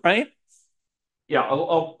incidence, right? Yeah,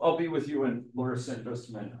 I'll be with you and Larissa in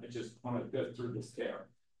just a minute. I just want to go through this care.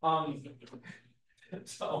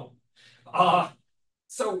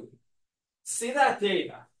 So see that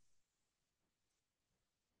data.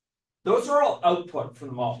 Those are all output from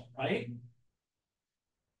the model, right?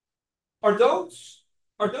 Are those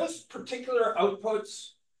particular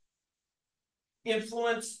outputs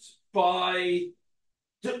influenced by,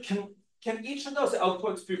 can each of those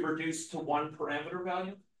outputs be reduced to one parameter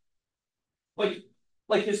value?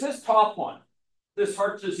 Like is this top one, this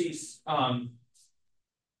heart disease,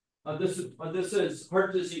 this is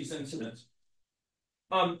heart disease incidence.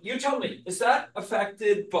 You tell me, is that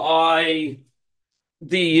affected by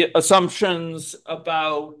the assumptions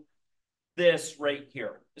about this rate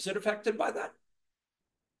here. Is it affected by that?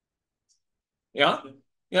 Yeah.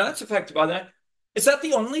 Yeah, it's affected by that. Is that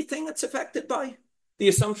the only thing that's affected by the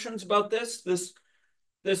assumptions about this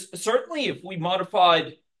certainly if we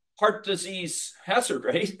modified heart disease hazard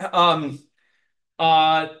rate,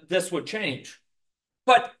 this would change.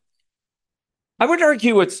 But I would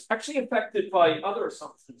argue it's actually affected by other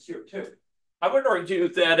assumptions here too. I would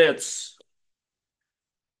argue that it's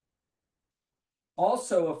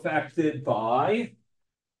also affected by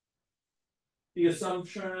the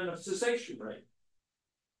assumption of cessation rate.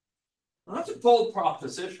 Well, that's a bold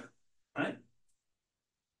proposition, right?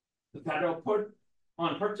 The fat output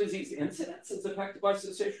on heart disease incidence is affected by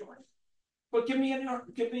cessation rate. But give me an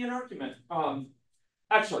argument.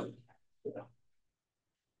 Actually,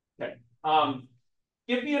 okay.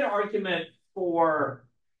 Give me an argument for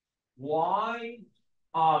why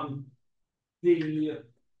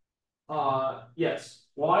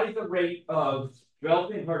why the rate of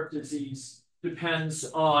developing heart disease depends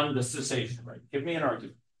on the cessation rate. Give me an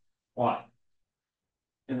argument. Why?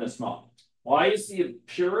 In this model. Why is the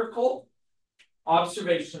empirical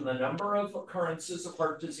observation, the number of occurrences of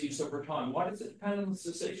heart disease over time, why does it depend on the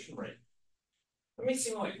cessation rate? That may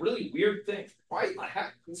seem like really weird thing. Why the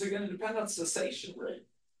heck is it going to depend on cessation rate?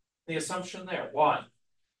 The assumption there. Why?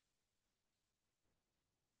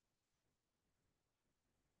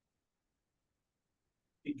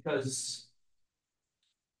 Because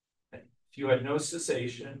if you had no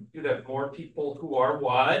cessation, you'd have more people who are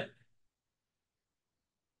what?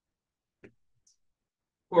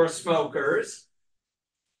 Who are smokers.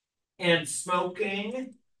 And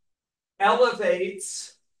smoking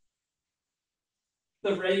elevates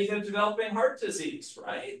the rate of developing heart disease,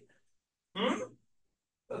 right?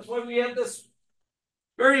 That's why we have this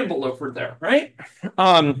variable over there, right?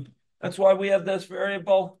 That's why we have this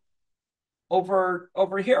variable over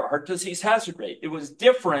here, heart disease hazard rate. It was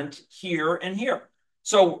different here and here.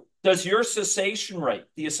 So does your cessation rate,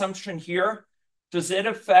 the assumption here, does it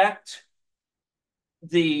affect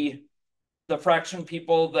the fraction of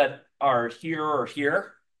people that are here or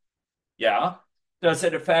here? Yeah. Does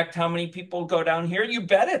it affect how many people go down here? You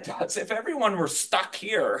bet it does. If everyone were stuck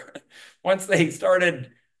here, once they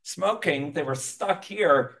started smoking, they were stuck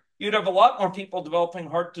here, you'd have a lot more people developing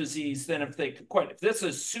heart disease than if they could quit. If this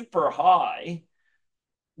is super high,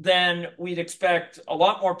 then we'd expect a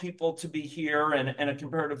lot more people to be here and a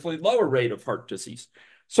comparatively lower rate of heart disease.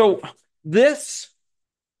 So this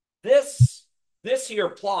here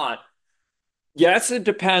plot, yes, it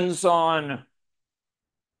depends on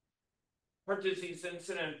heart disease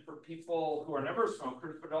incident for people who are never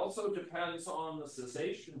smokers, but also depends on the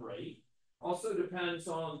cessation rate, also depends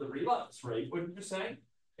on the relapse rate, wouldn't you say?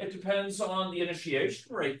 It depends on the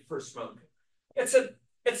initiation rate for smoking. It's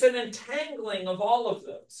an entangling of all of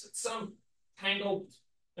this. It's some tangled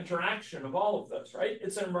interaction of all of this, right?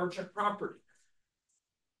 It's an emergent property.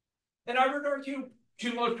 And I would argue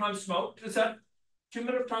cumulative time smoked, does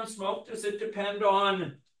it depend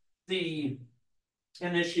on the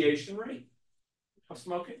initiation rate of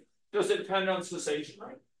smoking? Does it depend on cessation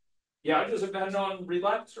rate? Yeah. Does it depend on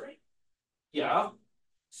relapse rate? Yeah.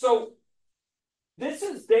 So this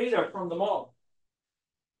is data from the model.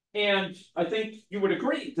 And I think you would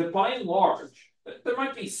agree that by and large, there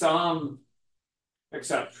might be some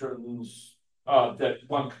exceptions that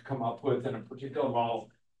one could come up with in a particular model.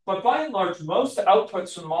 But by and large, most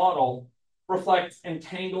outputs from the model reflect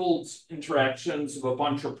entangled interactions of a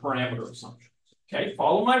bunch of parameter assumptions. Okay,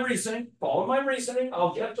 follow my reasoning.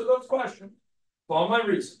 I'll get to those questions. Follow my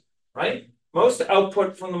reasoning, right? Most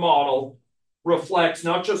output from the model reflects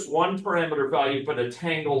not just one parameter value, but a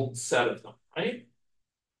tangled set of them, right?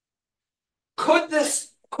 Could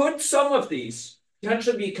some of these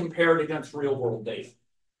potentially be compared against real world data?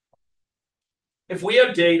 If we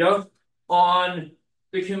have data on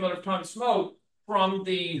the cumulative time smoke from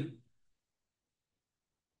the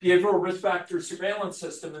behavioral risk factor surveillance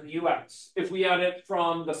system in the US, if we had it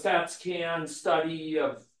from the StatsCan study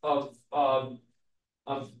of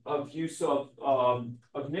use of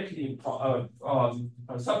nicotine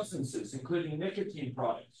substances, including nicotine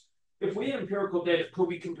products, if we had empirical data, could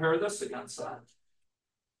we compare this against that?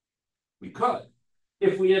 We could.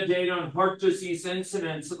 If we had data on heart disease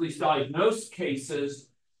incidence, at least diagnosed cases,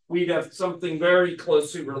 we'd have something very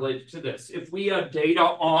closely related to this. If we had data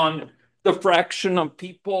on the fraction of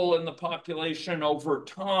people in the population over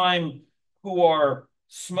time who are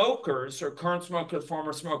smokers or current smokers,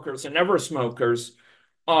 former smokers, and never smokers,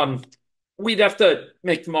 we'd have to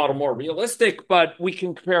make the model more realistic, but we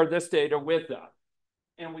can compare this data with that.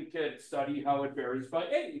 And we could study how it varies by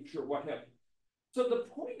age or what have you. So the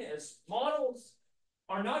point is, models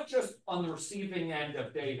are not just on the receiving end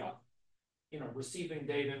of data, receiving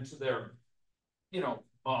data into their,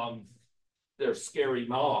 their scary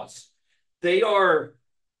maws. They are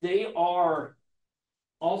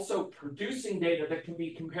also producing data that can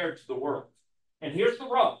be compared to the world. And here's the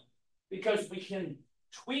rub, because we can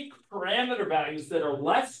tweak parameter values that are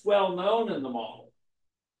less well known in the model.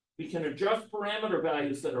 We can adjust parameter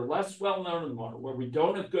values that are less well known in the model, where we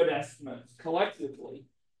don't have good estimates collectively,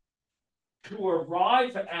 to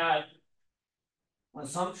arrive at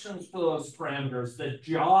assumptions for those parameters that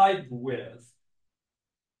jive with,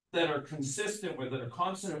 that are consistent with, that are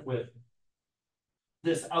consonant with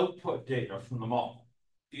this output data from the model.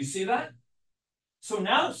 Do you see that? So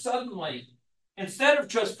now suddenly, instead of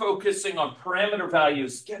just focusing on parameter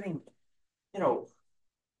values, getting,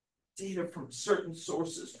 data from certain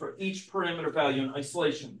sources for each parameter value in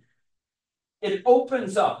isolation, it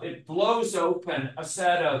opens up, it blows open a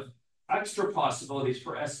set of extra possibilities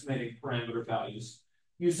for estimating parameter values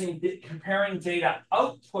comparing data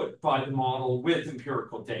output by the model with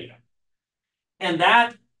empirical data. And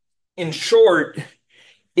that, in short,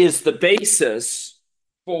 is the basis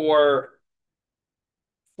for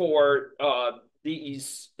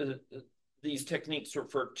these techniques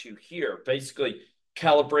referred to here. Basically,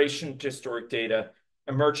 calibration to historic data,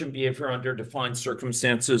 emergent behavior under defined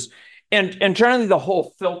circumstances, and generally the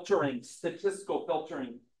whole filtering, statistical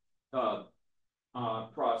filtering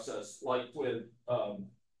process, like with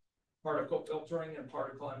particle filtering and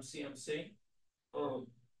particle MCMC. I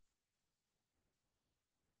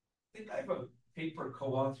think I have a paper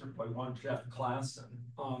co-authored by one Jeff Klassen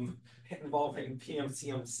involving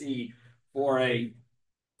PMCMC for a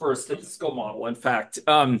statistical model, in fact,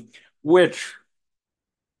 which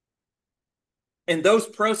in those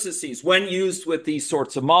processes, when used with these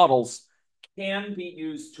sorts of models, can be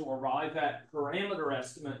used to arrive at parameter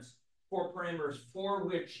estimates for parameters for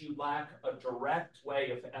which you lack a direct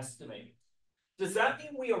way of estimating. Does that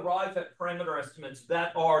mean we arrive at parameter estimates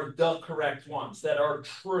that are the correct ones, that are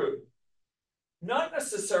true? Not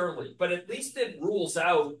necessarily, but at least it rules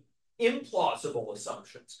out implausible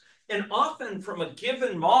assumptions. And often from a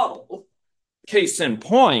given model, case in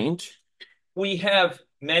point, we have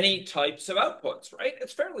many types of outputs, right?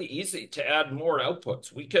 It's fairly easy to add more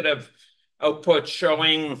outputs. We could have outputs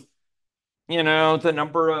showing, the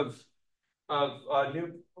number of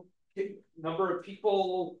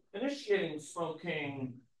people initiating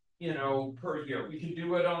smoking, per year. We can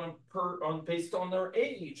do it based on their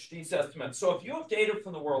age, these estimates. So if you have data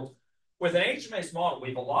from the world with an age-based model, we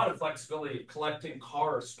have a lot of flexibility of collecting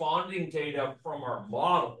corresponding data from our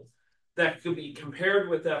model that could be compared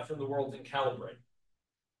with that from the world and calibrated.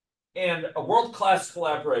 And a world-class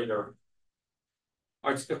collaborator,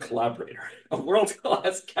 a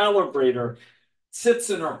world-class calibrator sits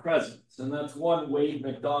in our presence, and that's one Wade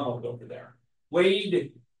McDonald over there.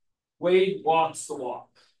 Wade walks the walk.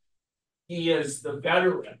 He is the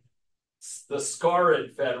veteran, the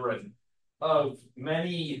scarred veteran of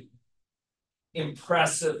many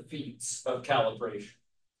impressive feats of calibration.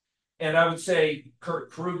 And I would say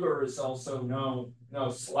Kurt Kruger is also no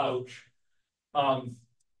slouch. And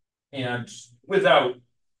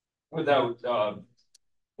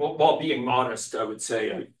while being modest, I would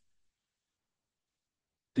say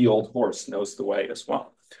the old horse knows the way as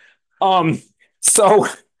well.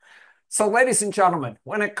 So ladies and gentlemen,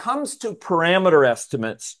 when it comes to parameter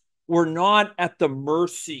estimates, we're not at the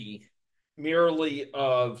mercy merely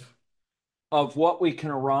of what we can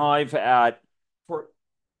arrive at for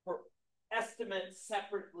estimates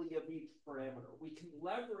separately of each parameter. We can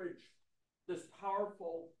leverage this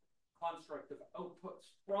powerful construct of outputs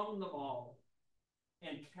from the model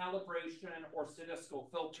and calibration or statistical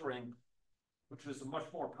filtering, which is a much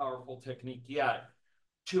more powerful technique yet,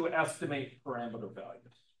 to estimate parameter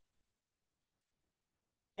values.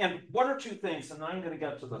 And one or two things, and I'm going to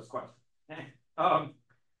get to this question.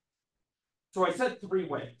 So I said three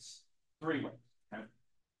ways. Okay?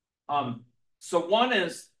 So one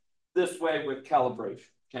is this way with calibration.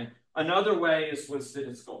 Okay? Another way is with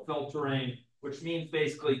statistical filtering, which means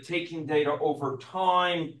basically taking data over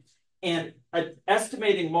time and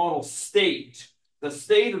estimating model state, the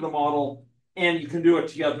state of the model, and you can do it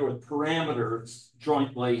together with parameters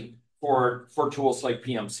jointly for tools like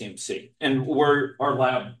PMCMC. And our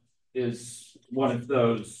lab is one of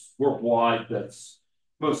those worldwide that's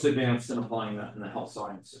most advanced in applying that in the health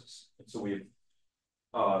sciences. And so we have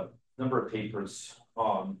a number of papers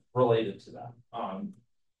related to that.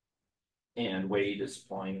 And Wade is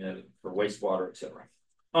applying it for wastewater, et cetera.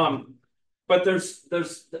 But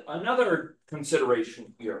there's another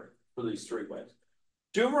consideration here for these three ways.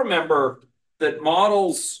 Do remember that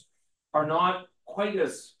models are not quite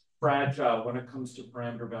as fragile when it comes to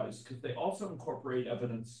parameter values because they also incorporate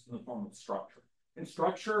evidence in the form of structure. And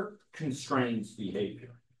structure constrains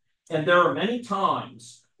behavior. And there are many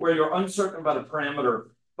times where you're uncertain about a parameter,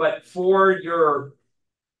 but for the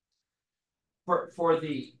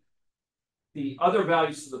other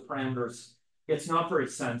values of the parameters, it's not very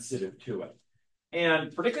sensitive to it.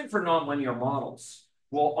 And particularly for nonlinear models,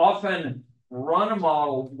 we'll often run a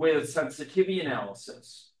model with sensitivity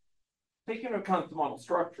analysis. Taking into account the model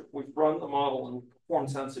structure, we've run the model and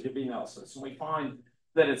performed sensitivity analysis, and we find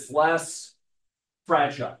that it's less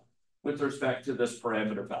fragile with respect to this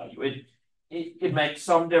parameter value. It makes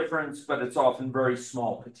some difference, but it's often very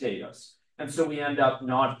small potatoes. And so we end up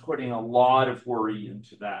not putting a lot of worry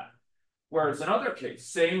into that. Whereas in other cases,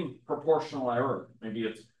 same proportional error, maybe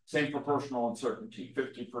it's same proportional uncertainty,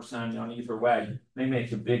 50% on either way, may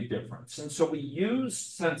make a big difference. And so we use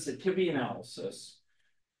sensitivity analysis,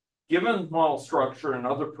 given model structure and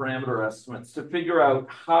other parameter estimates, to figure out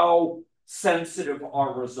how sensitive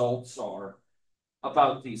our results are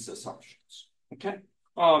about these assumptions. Okay.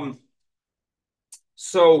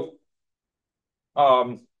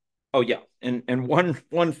 Oh yeah, and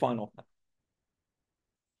one final thing.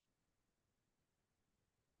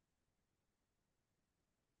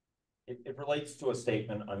 It relates to a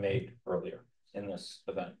statement I made earlier in this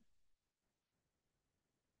event.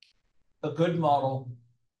 A good model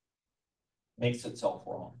makes itself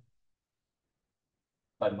wrong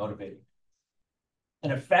by motivating.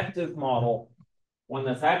 An effective model, one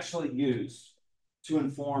that's actually used to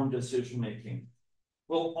inform decision-making,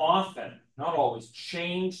 will often, not always,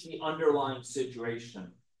 change the underlying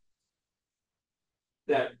situation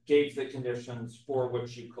that gave the conditions for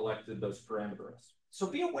which you collected those parameters. So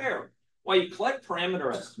be aware, while you collect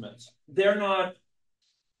parameter estimates, they're not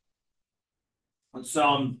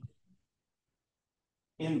some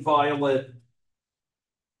inviolate,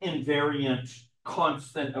 invariant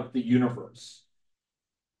constant of the universe.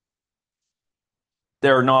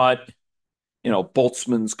 They're not,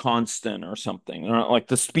 Boltzmann's constant or something. They're not like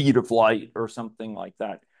the speed of light or something like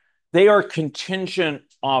that. They are contingent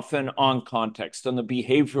often on context, on the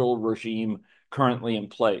behavioral regime currently in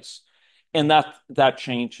place. And that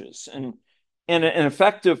changes. And an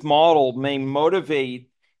effective model may motivate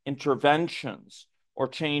interventions or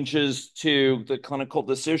changes to the clinical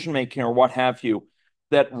decision making or what have you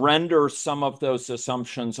that render some of those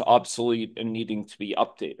assumptions obsolete and needing to be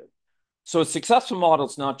updated. So a successful model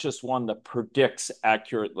is not just one that predicts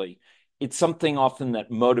accurately. It's something often that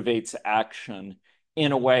motivates action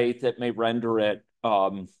in a way that may render it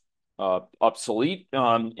obsolete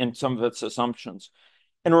in some of its assumptions.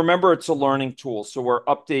 And remember, it's a learning tool, so we're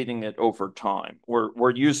updating it over time.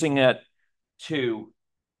 We're using it to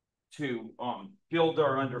build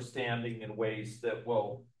our understanding in ways that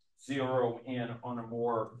will zero in on a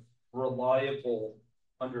more reliable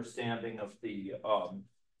understanding of the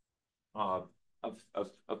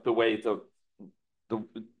the way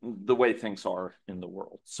the way things are in the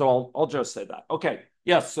world. So I'll just say that. Okay.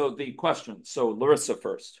 Yes. So the question. So Larissa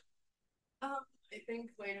first. I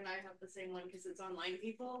think Wayne and I have the same one because it's online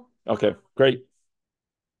people. Okay. Great.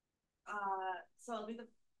 So I'll be the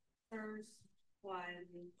first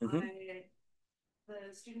one. Mhm.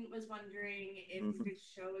 The student was wondering if you could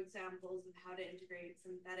show examples of how to integrate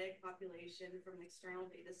synthetic population from external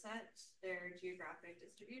data sets, their geographic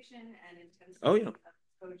distribution, and intensity of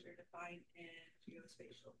exposure defined in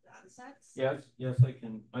geospatial data sets. Yes,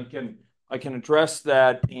 I can address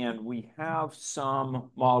that, and we have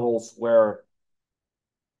some models where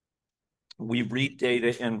we read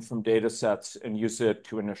data in from data sets and use it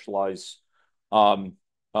to initialize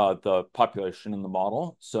the population in the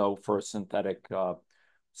model. So for a synthetic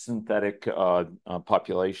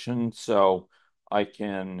population, so I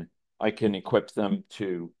can equip them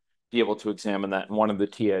to be able to examine that, and one of the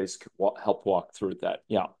TAs could help walk through that.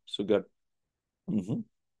 Yeah, so good.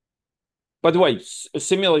 By the way,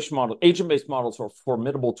 simulation model, agent-based models are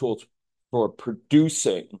formidable tools for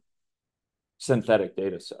producing synthetic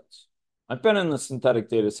data sets. I've been in the synthetic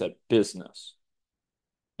data set business,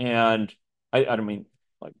 and I don't mean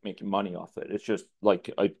like making money off it. It's just like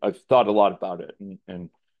I've thought a lot about it and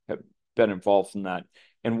have been involved in that.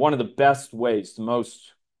 And one of the best ways, the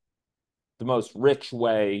most rich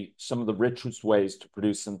way, some of the richest ways to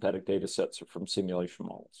produce synthetic data sets are from simulation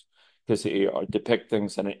models because they depict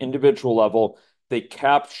things at an individual level. They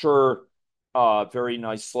capture very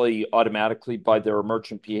nicely automatically by their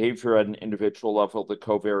emergent behavior at an individual level, the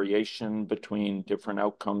covariation between different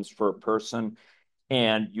outcomes for a person.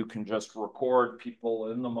 And you can just record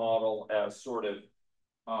people in the model as sort of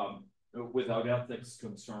without ethics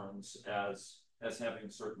concerns as as having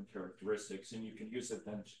certain characteristics, and you can use it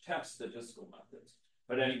then to test statistical methods.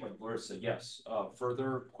 But anyway, Larissa, yes.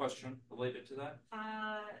 Further question related to that?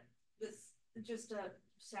 This just a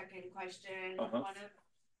second question. Uh-huh. One of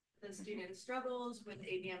the students struggles with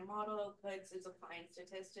ABM model, puts is applying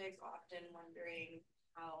statistics, often wondering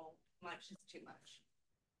how much is too much.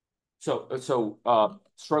 So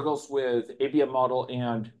struggles with ABM model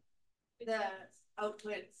and the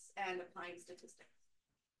outputs and applying statistics.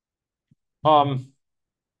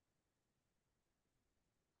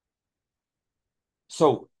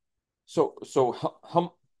 So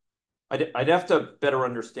I'd have to better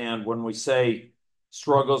understand when we say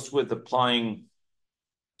struggles with applying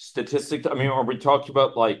statistics. I mean, are we talking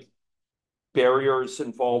about like barriers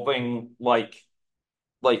involving like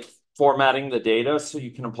formatting the data so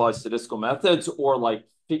you can apply statistical methods, or like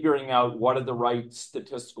figuring out what are the right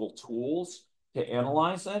statistical tools to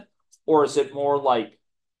analyze it? Or is it more like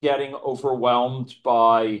getting overwhelmed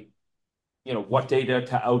by, what data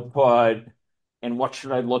to output and what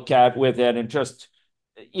should I look at with it, and just,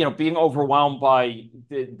 being overwhelmed by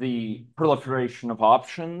the proliferation of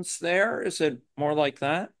options there? Is it more like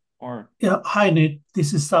that? Or Yeah, hi Nate,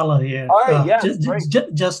 this is Salah here. all right, yes, great,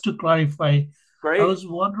 Just to clarify, I great. was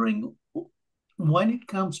wondering when it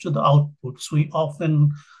comes to the outputs, we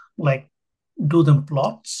often like do them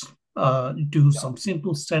plots, do some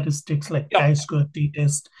simple statistics like Yeah. chi-square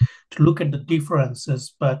t-test to look at the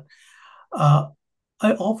differences. But I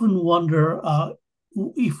often wonder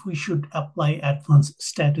if we should apply advanced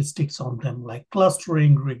statistics on them, like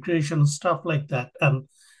clustering, regression, stuff like that. And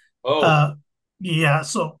Oh, yeah,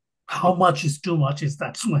 so how much is too much?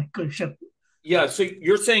 That's my question. yeah. So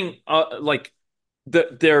you're saying like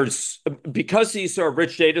there's, because these are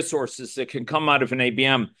rich data sources that can come out of an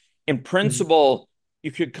ABM, in principle,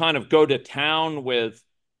 you could kind of go to town with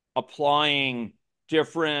applying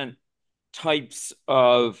different types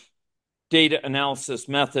of data analysis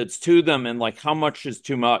methods to them, and like how much is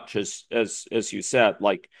too much, as you said,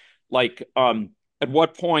 like at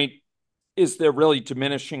what point is there really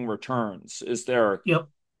diminishing returns? Is there Yep.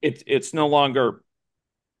 it's no longer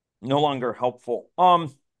helpful.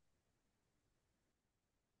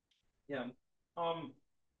 Yeah.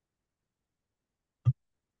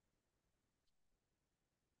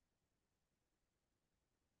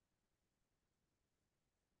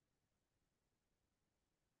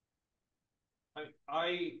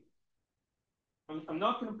 I I'm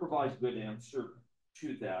not going to provide a good answer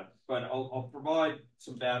to that, but I'll provide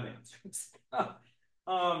some bad answers.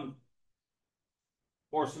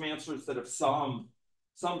 Or some answers that have some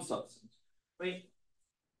substance. I mean,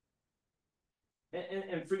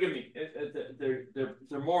 and forgive me,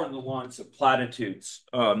 they're more in the lines of platitudes.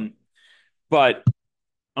 But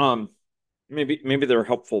maybe they're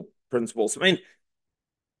helpful principles. I mean,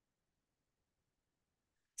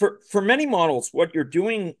 for many models, what you're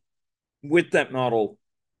doing with that model,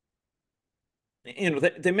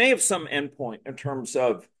 they may have some endpoint in terms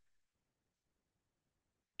of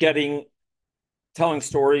telling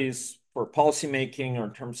stories for policymaking, or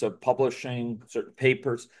in terms of publishing certain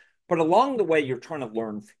papers. But along the way, you're trying to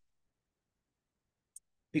learn,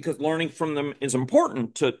 because learning from them is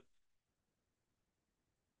important to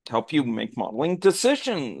help you make modeling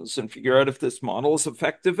decisions and figure out if this model is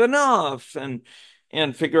effective enough,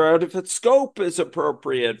 and figure out if its scope is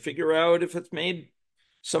appropriate, figure out if it's made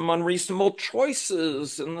some unreasonable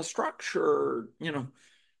choices in the structure,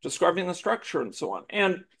 describing the structure and so on.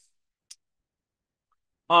 And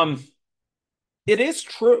it is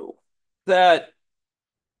true that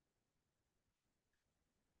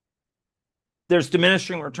there's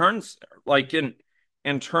diminishing returns there, like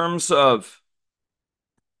in terms of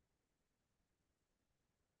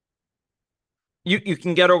you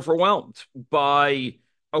can get overwhelmed by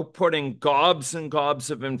outputting gobs and gobs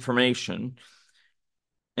of information,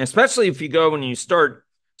 especially if you go and you start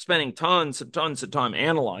spending tons and tons of time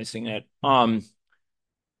analyzing it.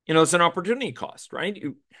 It's an opportunity cost, right?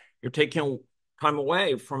 You're taking time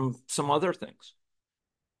away from some other things.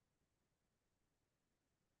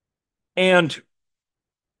 And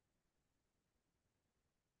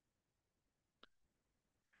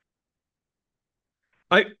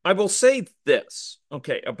I will say this,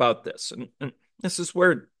 okay, about this, and this is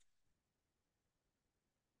where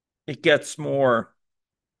it gets more,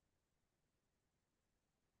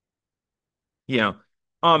 yeah.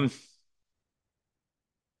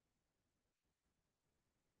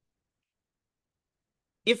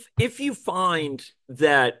 If you find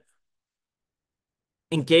that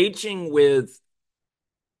engaging with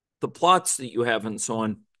the plots that you have and so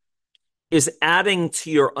on is adding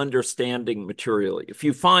to your understanding materially, if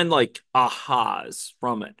you find like ahas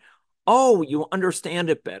from it, Oh, you understand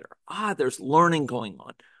it better. There's learning going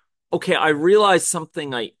on. Okay, I realized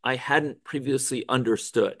something I hadn't previously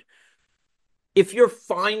understood. If you're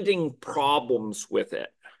finding problems with it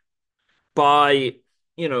by,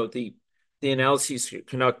 the analyses you're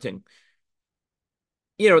conducting,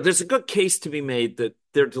 there's a good case to be made that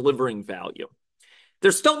they're delivering value.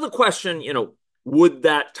 There's still the question, would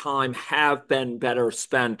that time have been better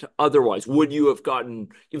spent otherwise? Would you have gotten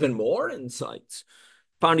even more insights,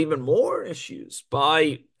 found even more issues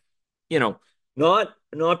by,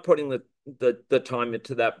 not putting the time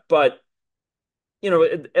into that? But,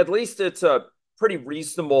 at least it's a pretty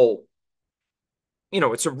reasonable,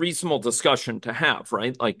 it's a reasonable discussion to have,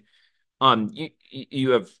 right? Like,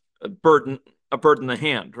 you have a bird in the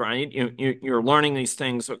hand, right? You're learning these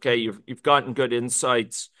things. Okay, you've gotten good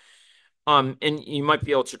insights, and you might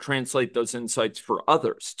be able to translate those insights for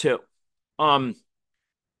others too. Um,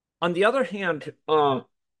 on the other hand, um,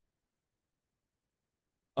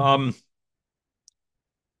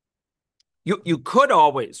 you could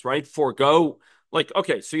always, right, forego, like,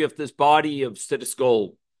 okay, so you have this body of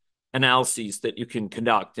statistical analyses that you can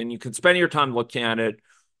conduct, and you can spend your time looking at it,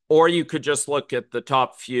 or you could just look at the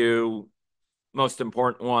top few most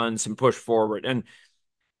important ones and push forward. And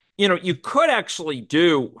you could actually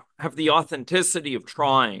have the authenticity of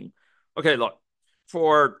trying. Okay, look,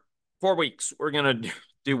 for 4 weeks, we're going to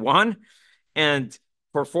do one. And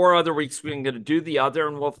for 4 other weeks, we're going to do the other.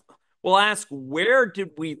 And we'll ask, where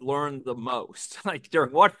did we learn the most? Like,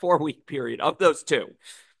 during what 4 week period of those two?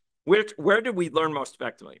 Where did we learn most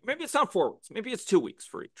effectively? Maybe it's not 4 weeks. Maybe it's 2 weeks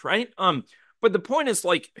for each, right? But the point is,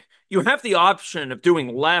 like, you have the option of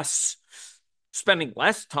doing less, spending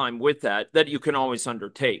less time with that you can always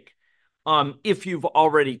undertake, if you've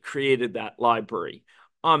already created that library.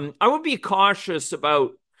 I would be cautious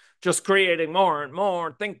about just creating more and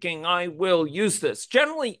more, thinking I will use this.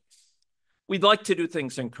 Generally, we'd like to do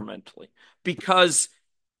things incrementally because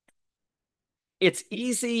it's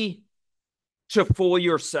easy to fool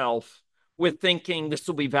yourself with thinking this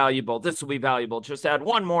will be valuable. This will be valuable. Just add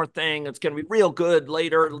one more thing. It's going to be real good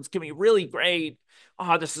later. It's going to be really great.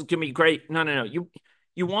 This is going to be great. No.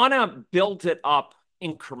 You want to build it up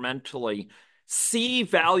incrementally. See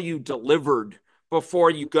value delivered before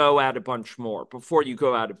you go add a bunch more,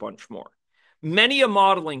 Many a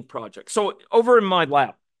modeling project. So over in my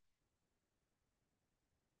lab,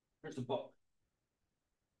 there's a book.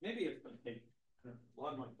 Maybe it's going to take a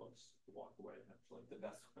lot of my books to walk away. That's like the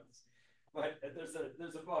best ones. But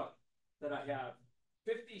there's a book that I have,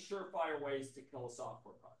 50 surefire ways to kill a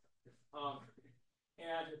software project.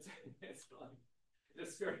 And it's like a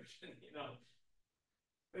description,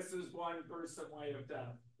 this is one gruesome way of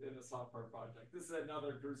death in a software project. This is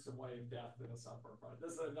another gruesome way of death in a software project.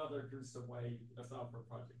 This is another gruesome way a software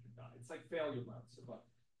project can die. It's like failure modes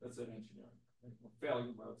that's an engineering.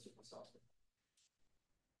 Failure modes of a software.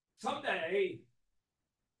 Someday,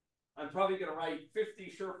 I'm probably going to write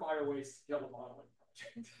 50 surefire ways to kill a modeling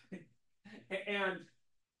project. And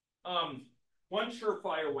one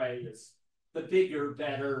surefire way is the bigger,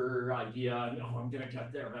 better idea. I'm going to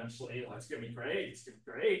get there eventually. It's going to be great. It's going to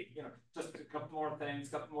be great. Just a couple more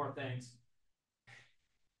things.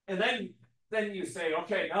 And then you say,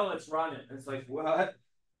 okay, now let's run it. And it's like, what?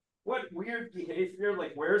 What weird behavior?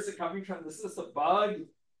 Like, where is it coming from? Is this a bug?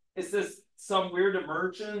 Is this some weird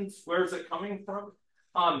emergence? Where is it coming from?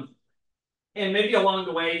 And maybe along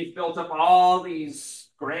the way, you've built up all these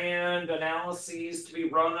grand analyses to be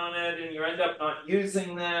run on it, and you end up not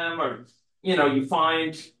using them, or, you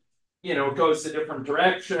find, it goes a different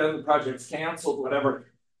direction, the project's canceled,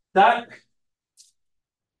 whatever. That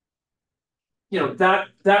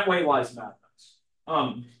way lies madness.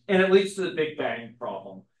 And it leads to the Big Bang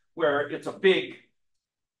problem, where it's a big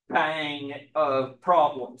bang of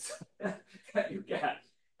problems that you get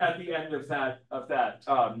at the end of that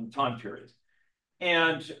time period.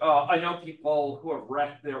 And I know people who have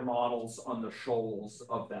wrecked their models on the shoals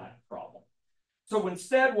of that problem. So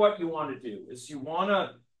instead, what you want to do is you want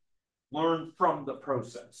to learn from the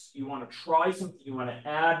process. You want to try something. You want to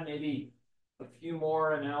add maybe a few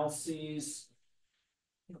more analyses.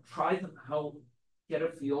 Try them out, get a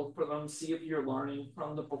feel for them, see if you're learning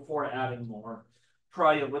from them before adding more.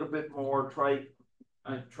 Try a little bit more. Try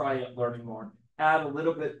learning more. Add a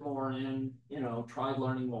little bit more in. Try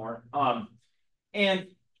learning more. And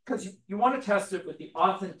because you want to test it with the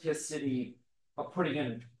authenticity of putting it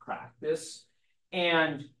into practice,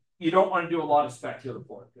 and you don't want to do a lot of speculative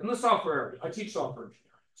work. In the software area, I teach software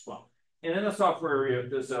engineering as well. And in the software area,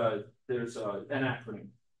 there's an acronym.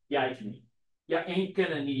 Yeah, you ain't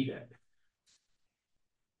gonna need it.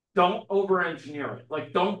 don't over-engineer it.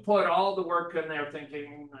 Like, don't put all the work in there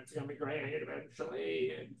thinking it's going to be great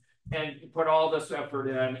eventually, and you put all this effort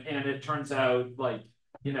in, and it turns out like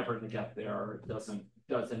you're never going to get there, or it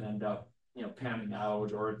doesn't end up, you know, panning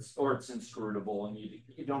out, or it's inscrutable, and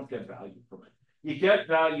you don't get value from it. You get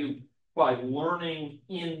value by learning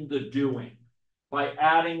in the doing, by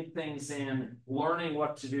adding things in, learning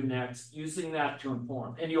what to do next, using that to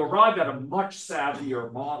inform. And you arrive at a much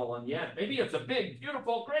savvier model in the end. Maybe it's a big,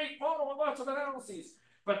 beautiful, great model with lots of analyses,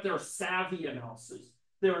 but they're savvy analyses.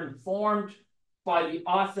 They're informed by the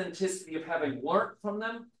authenticity of having learned from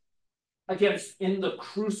them, against in the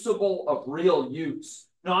crucible of real use,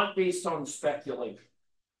 not based on speculation.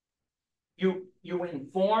 You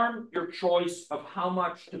inform your choice of how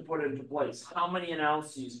much to put into place, how many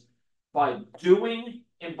analyses. By doing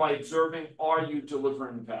and by observing, are you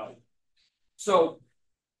delivering value? So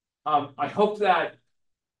I hope that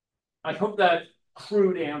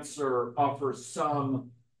crude answer offers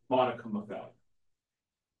some modicum of value.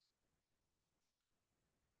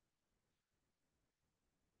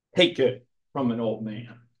 Take it from an old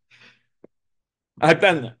man. I've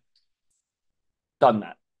been there, done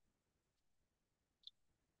that.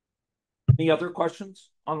 Any other questions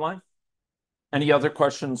online? Any other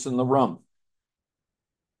questions in the room?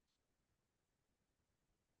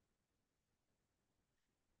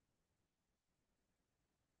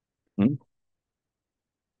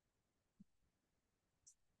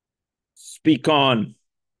 Speak on.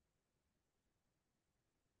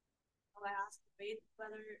 I asked Wade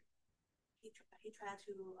whether he tried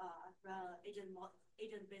to run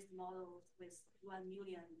agent-based models with 1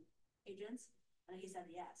 million agents, and he said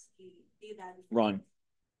yes, he did that before. Run.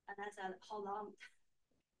 And I said, how long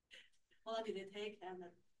did it take? And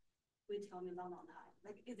we tell me long time.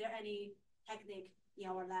 Like, is there any technique in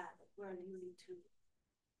our lab we're using to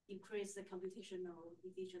increase the computational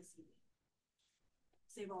efficiency,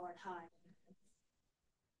 save our time?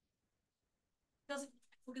 Because,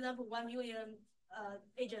 for example, 1 million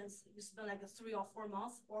agents, you spend like 3 or 4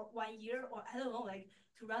 months or 1 year, or I don't know, like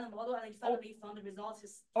to run a model, and you finally found the results.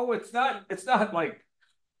 It's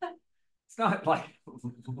not like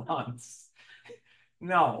months.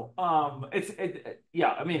 No,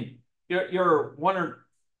 yeah. I mean, you're one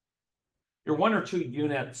or two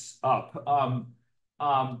units up,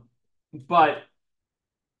 but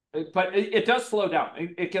it does slow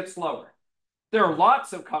down. It gets slower. There are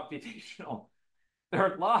lots and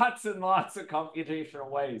lots of computational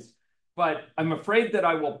ways, but I'm afraid that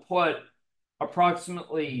I will put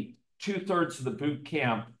approximately 2/3 of the boot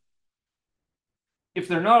camp. If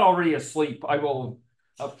they're not already asleep,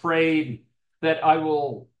 afraid that I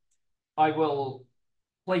will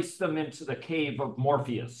place them into the cave of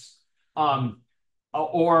Morpheus,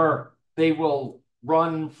 or they will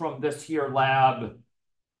run from this here lab,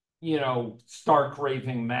 you know, stark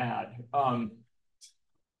raving mad.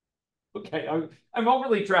 Okay, I'm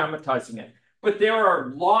overly dramatizing it, but there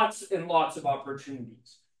are lots and lots of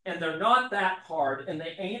opportunities, and they're not that hard, and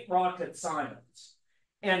they ain't rocket science.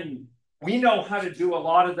 And we know how to do a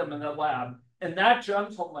lot of them in the lab, and that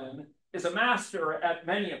gentleman is a master at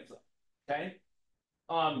many of them. Okay,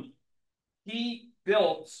 he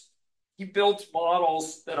built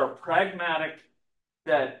models that are pragmatic,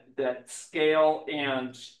 that scale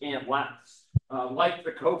and last, like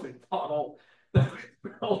the COVID model that we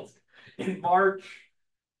built in March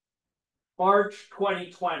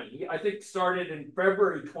 2020. I think started in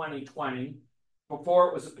February 2020, before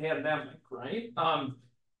it was a pandemic, right?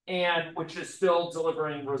 And which is still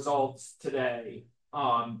delivering results today,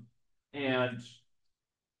 and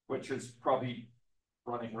which is probably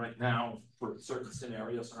running right now for certain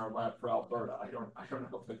scenarios in our lab for Alberta. I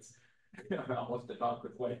don't know if it's I'll have to talk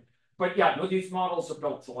with Wade. But yeah, no, these models are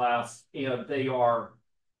built to last, and they are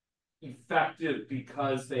effective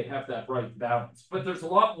because they have that right balance. But there's a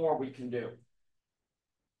lot more we can do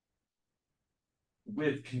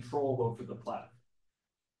with control over the platform,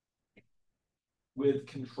 with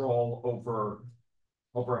control over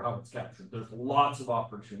how it's captured. There's lots of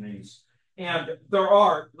opportunities, and there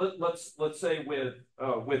are. Let's say with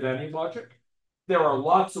any logic, there are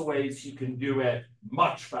lots of ways you can do it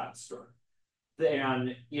much faster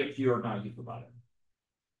than if you're naive about it.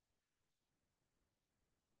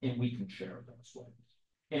 And we can share those ways.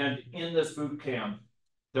 And in this boot camp,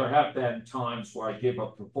 there have been times where I give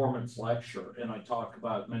a performance lecture and I talk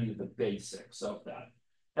about many of the basics of that.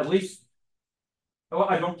 At least, well,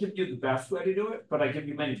 I don't give you the best way to do it, but I give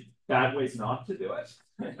you many bad ways not to do it.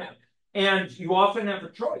 And you often have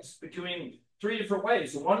a choice between 3 different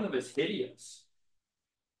ways, and one of them is hideous.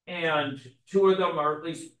 And 2 of them are at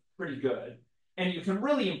least pretty good. And you can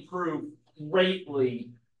really improve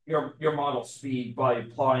greatly your model speed by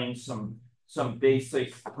applying some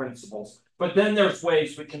basic principles. But then there's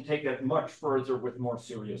ways we can take it much further with more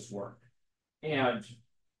serious work. And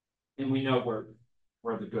we know where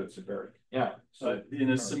the goods are buried. Yeah. So in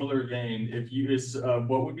a similar vein, if you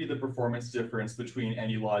what would be the performance difference between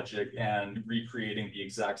AnyLogic and recreating the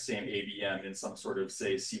exact same AVM in some sort of,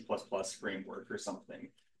 say, C++ framework or something?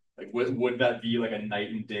 Like, would that be like a night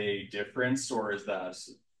and day difference, or is that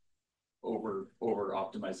over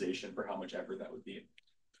optimization for how much effort that would be?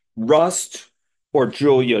 Rust or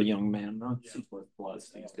Julia, young man, not C++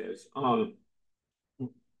 these days.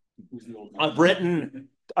 I've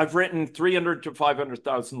written 300 to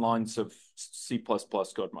 500,000 lines of C++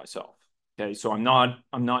 code myself. Okay, so I'm not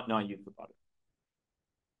naive about it.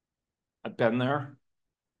 I've been there,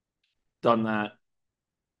 done that,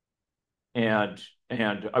 and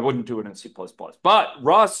I wouldn't do it in C++. But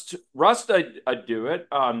Rust, I'd do it.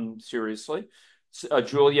 Seriously,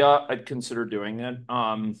 Julia, I'd consider doing it.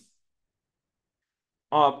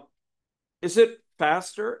 Is it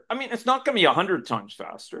faster? I mean, it's not going to be 100 times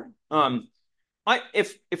faster.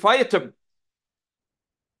 If I had to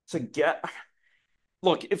get,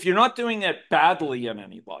 look, if you're not doing it badly in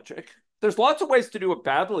AnyLogic, there's lots of ways to do it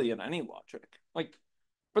badly in AnyLogic. Like,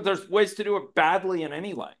 but there's ways to do it badly in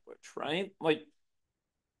any language, right? Like,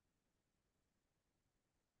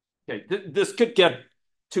 okay, this could get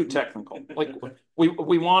too technical. Like,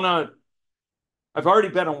 we want to. I've already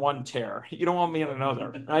been on one tear. You don't want me in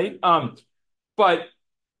another, right? But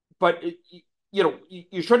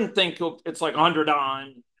you shouldn't think it's like 100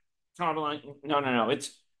 on. No.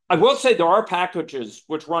 I will say there are packages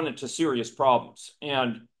which run into serious problems,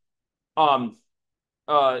 and NetLogo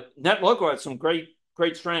has some great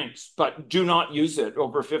strengths, but do not use it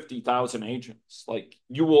over 50,000 agents. Like,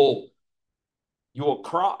 you will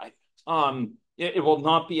cry. It will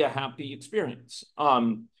not be a happy experience.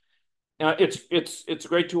 It's a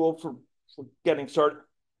great tool for getting started.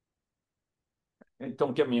 And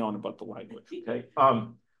don't get me on about the language, okay?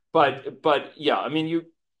 But yeah, I mean,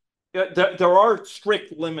 there are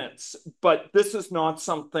strict limits, but this is not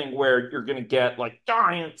something where you're going to get like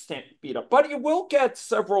giant speed up. But you will get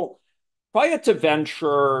several. If I had to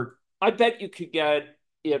venture, I bet you could get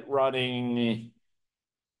it running,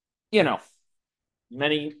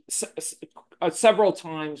 several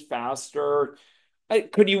times faster.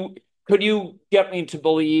 Could you get me to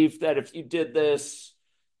believe that if you did this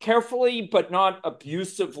carefully but not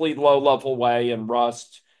abusively low-level way in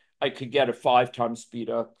Rust, I could get a 5 times speed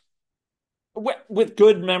up? With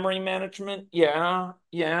good memory management, yeah,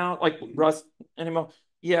 like Rust anymore,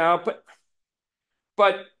 yeah,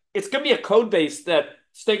 but it's going to be a code base that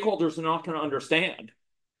stakeholders are not going to understand.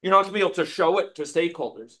 You're not going to be able to show it to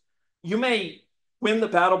stakeholders. You may win the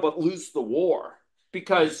battle but lose the war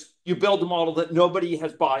because you build a model that nobody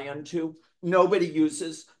has buy-in to, nobody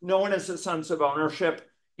uses, no one has a sense of ownership.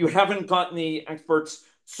 You haven't gotten the experts.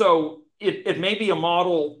 So it may be a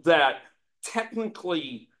model that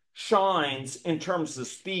technically shines in terms of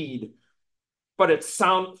speed, but it's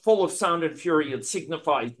full of sound and fury. It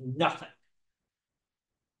signifies nothing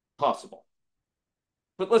possible.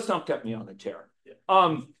 But let's not get me on a tear. Yeah.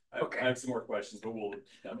 Okay. I have some more questions, but we'll.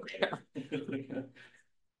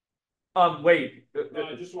 Wait.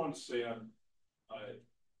 I just want to say,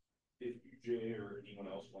 if Jay or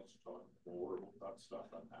anyone else wants to talk more about stuff,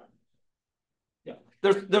 I'm happy. Yeah,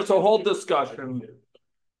 there's a whole discussion.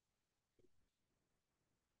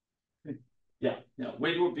 Yeah,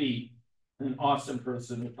 Wade would be an awesome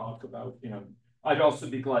person to talk about. I'd also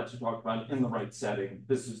be glad to talk about it in the right setting.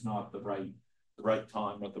 This is not the right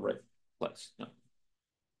time or the right place. No.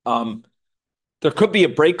 There could be a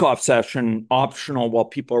break-off session optional while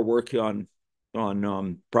people are working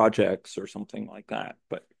on projects or something like that.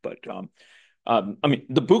 But I mean,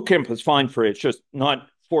 the boot camp is fine for it. It's just not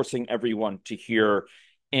forcing everyone to hear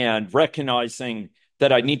and recognizing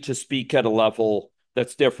that I need to speak at a level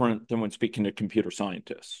that's different than when speaking to computer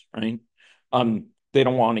scientists, right? They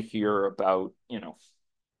don't want to hear about,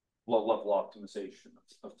 low-level optimization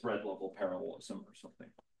of thread-level parallelism or something.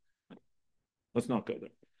 Let's not go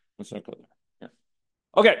there. Yeah.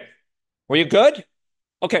 Okay. Were you good?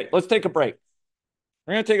 Okay, let's take a break.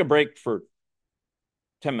 We're going to take a break for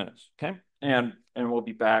 10 minutes, okay? And we'll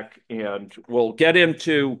be back and we'll get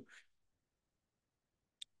into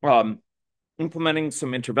implementing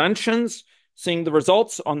some interventions, seeing the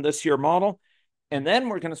results on this year model, and then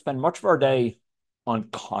we're going to spend much of our day on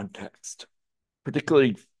context,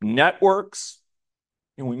 particularly networks,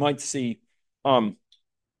 and we might see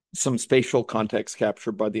some spatial context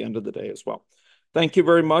captured by the end of the day as well. Thank you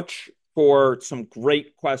very much for some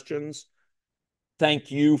great questions.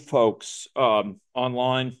 thank you folks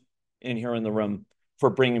online and here in the room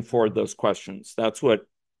for bringing forward those questions. That's what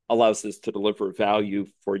allows us to deliver value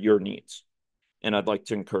for your needs. And I'd like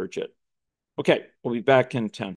to encourage it. Okay, we'll be back in 10.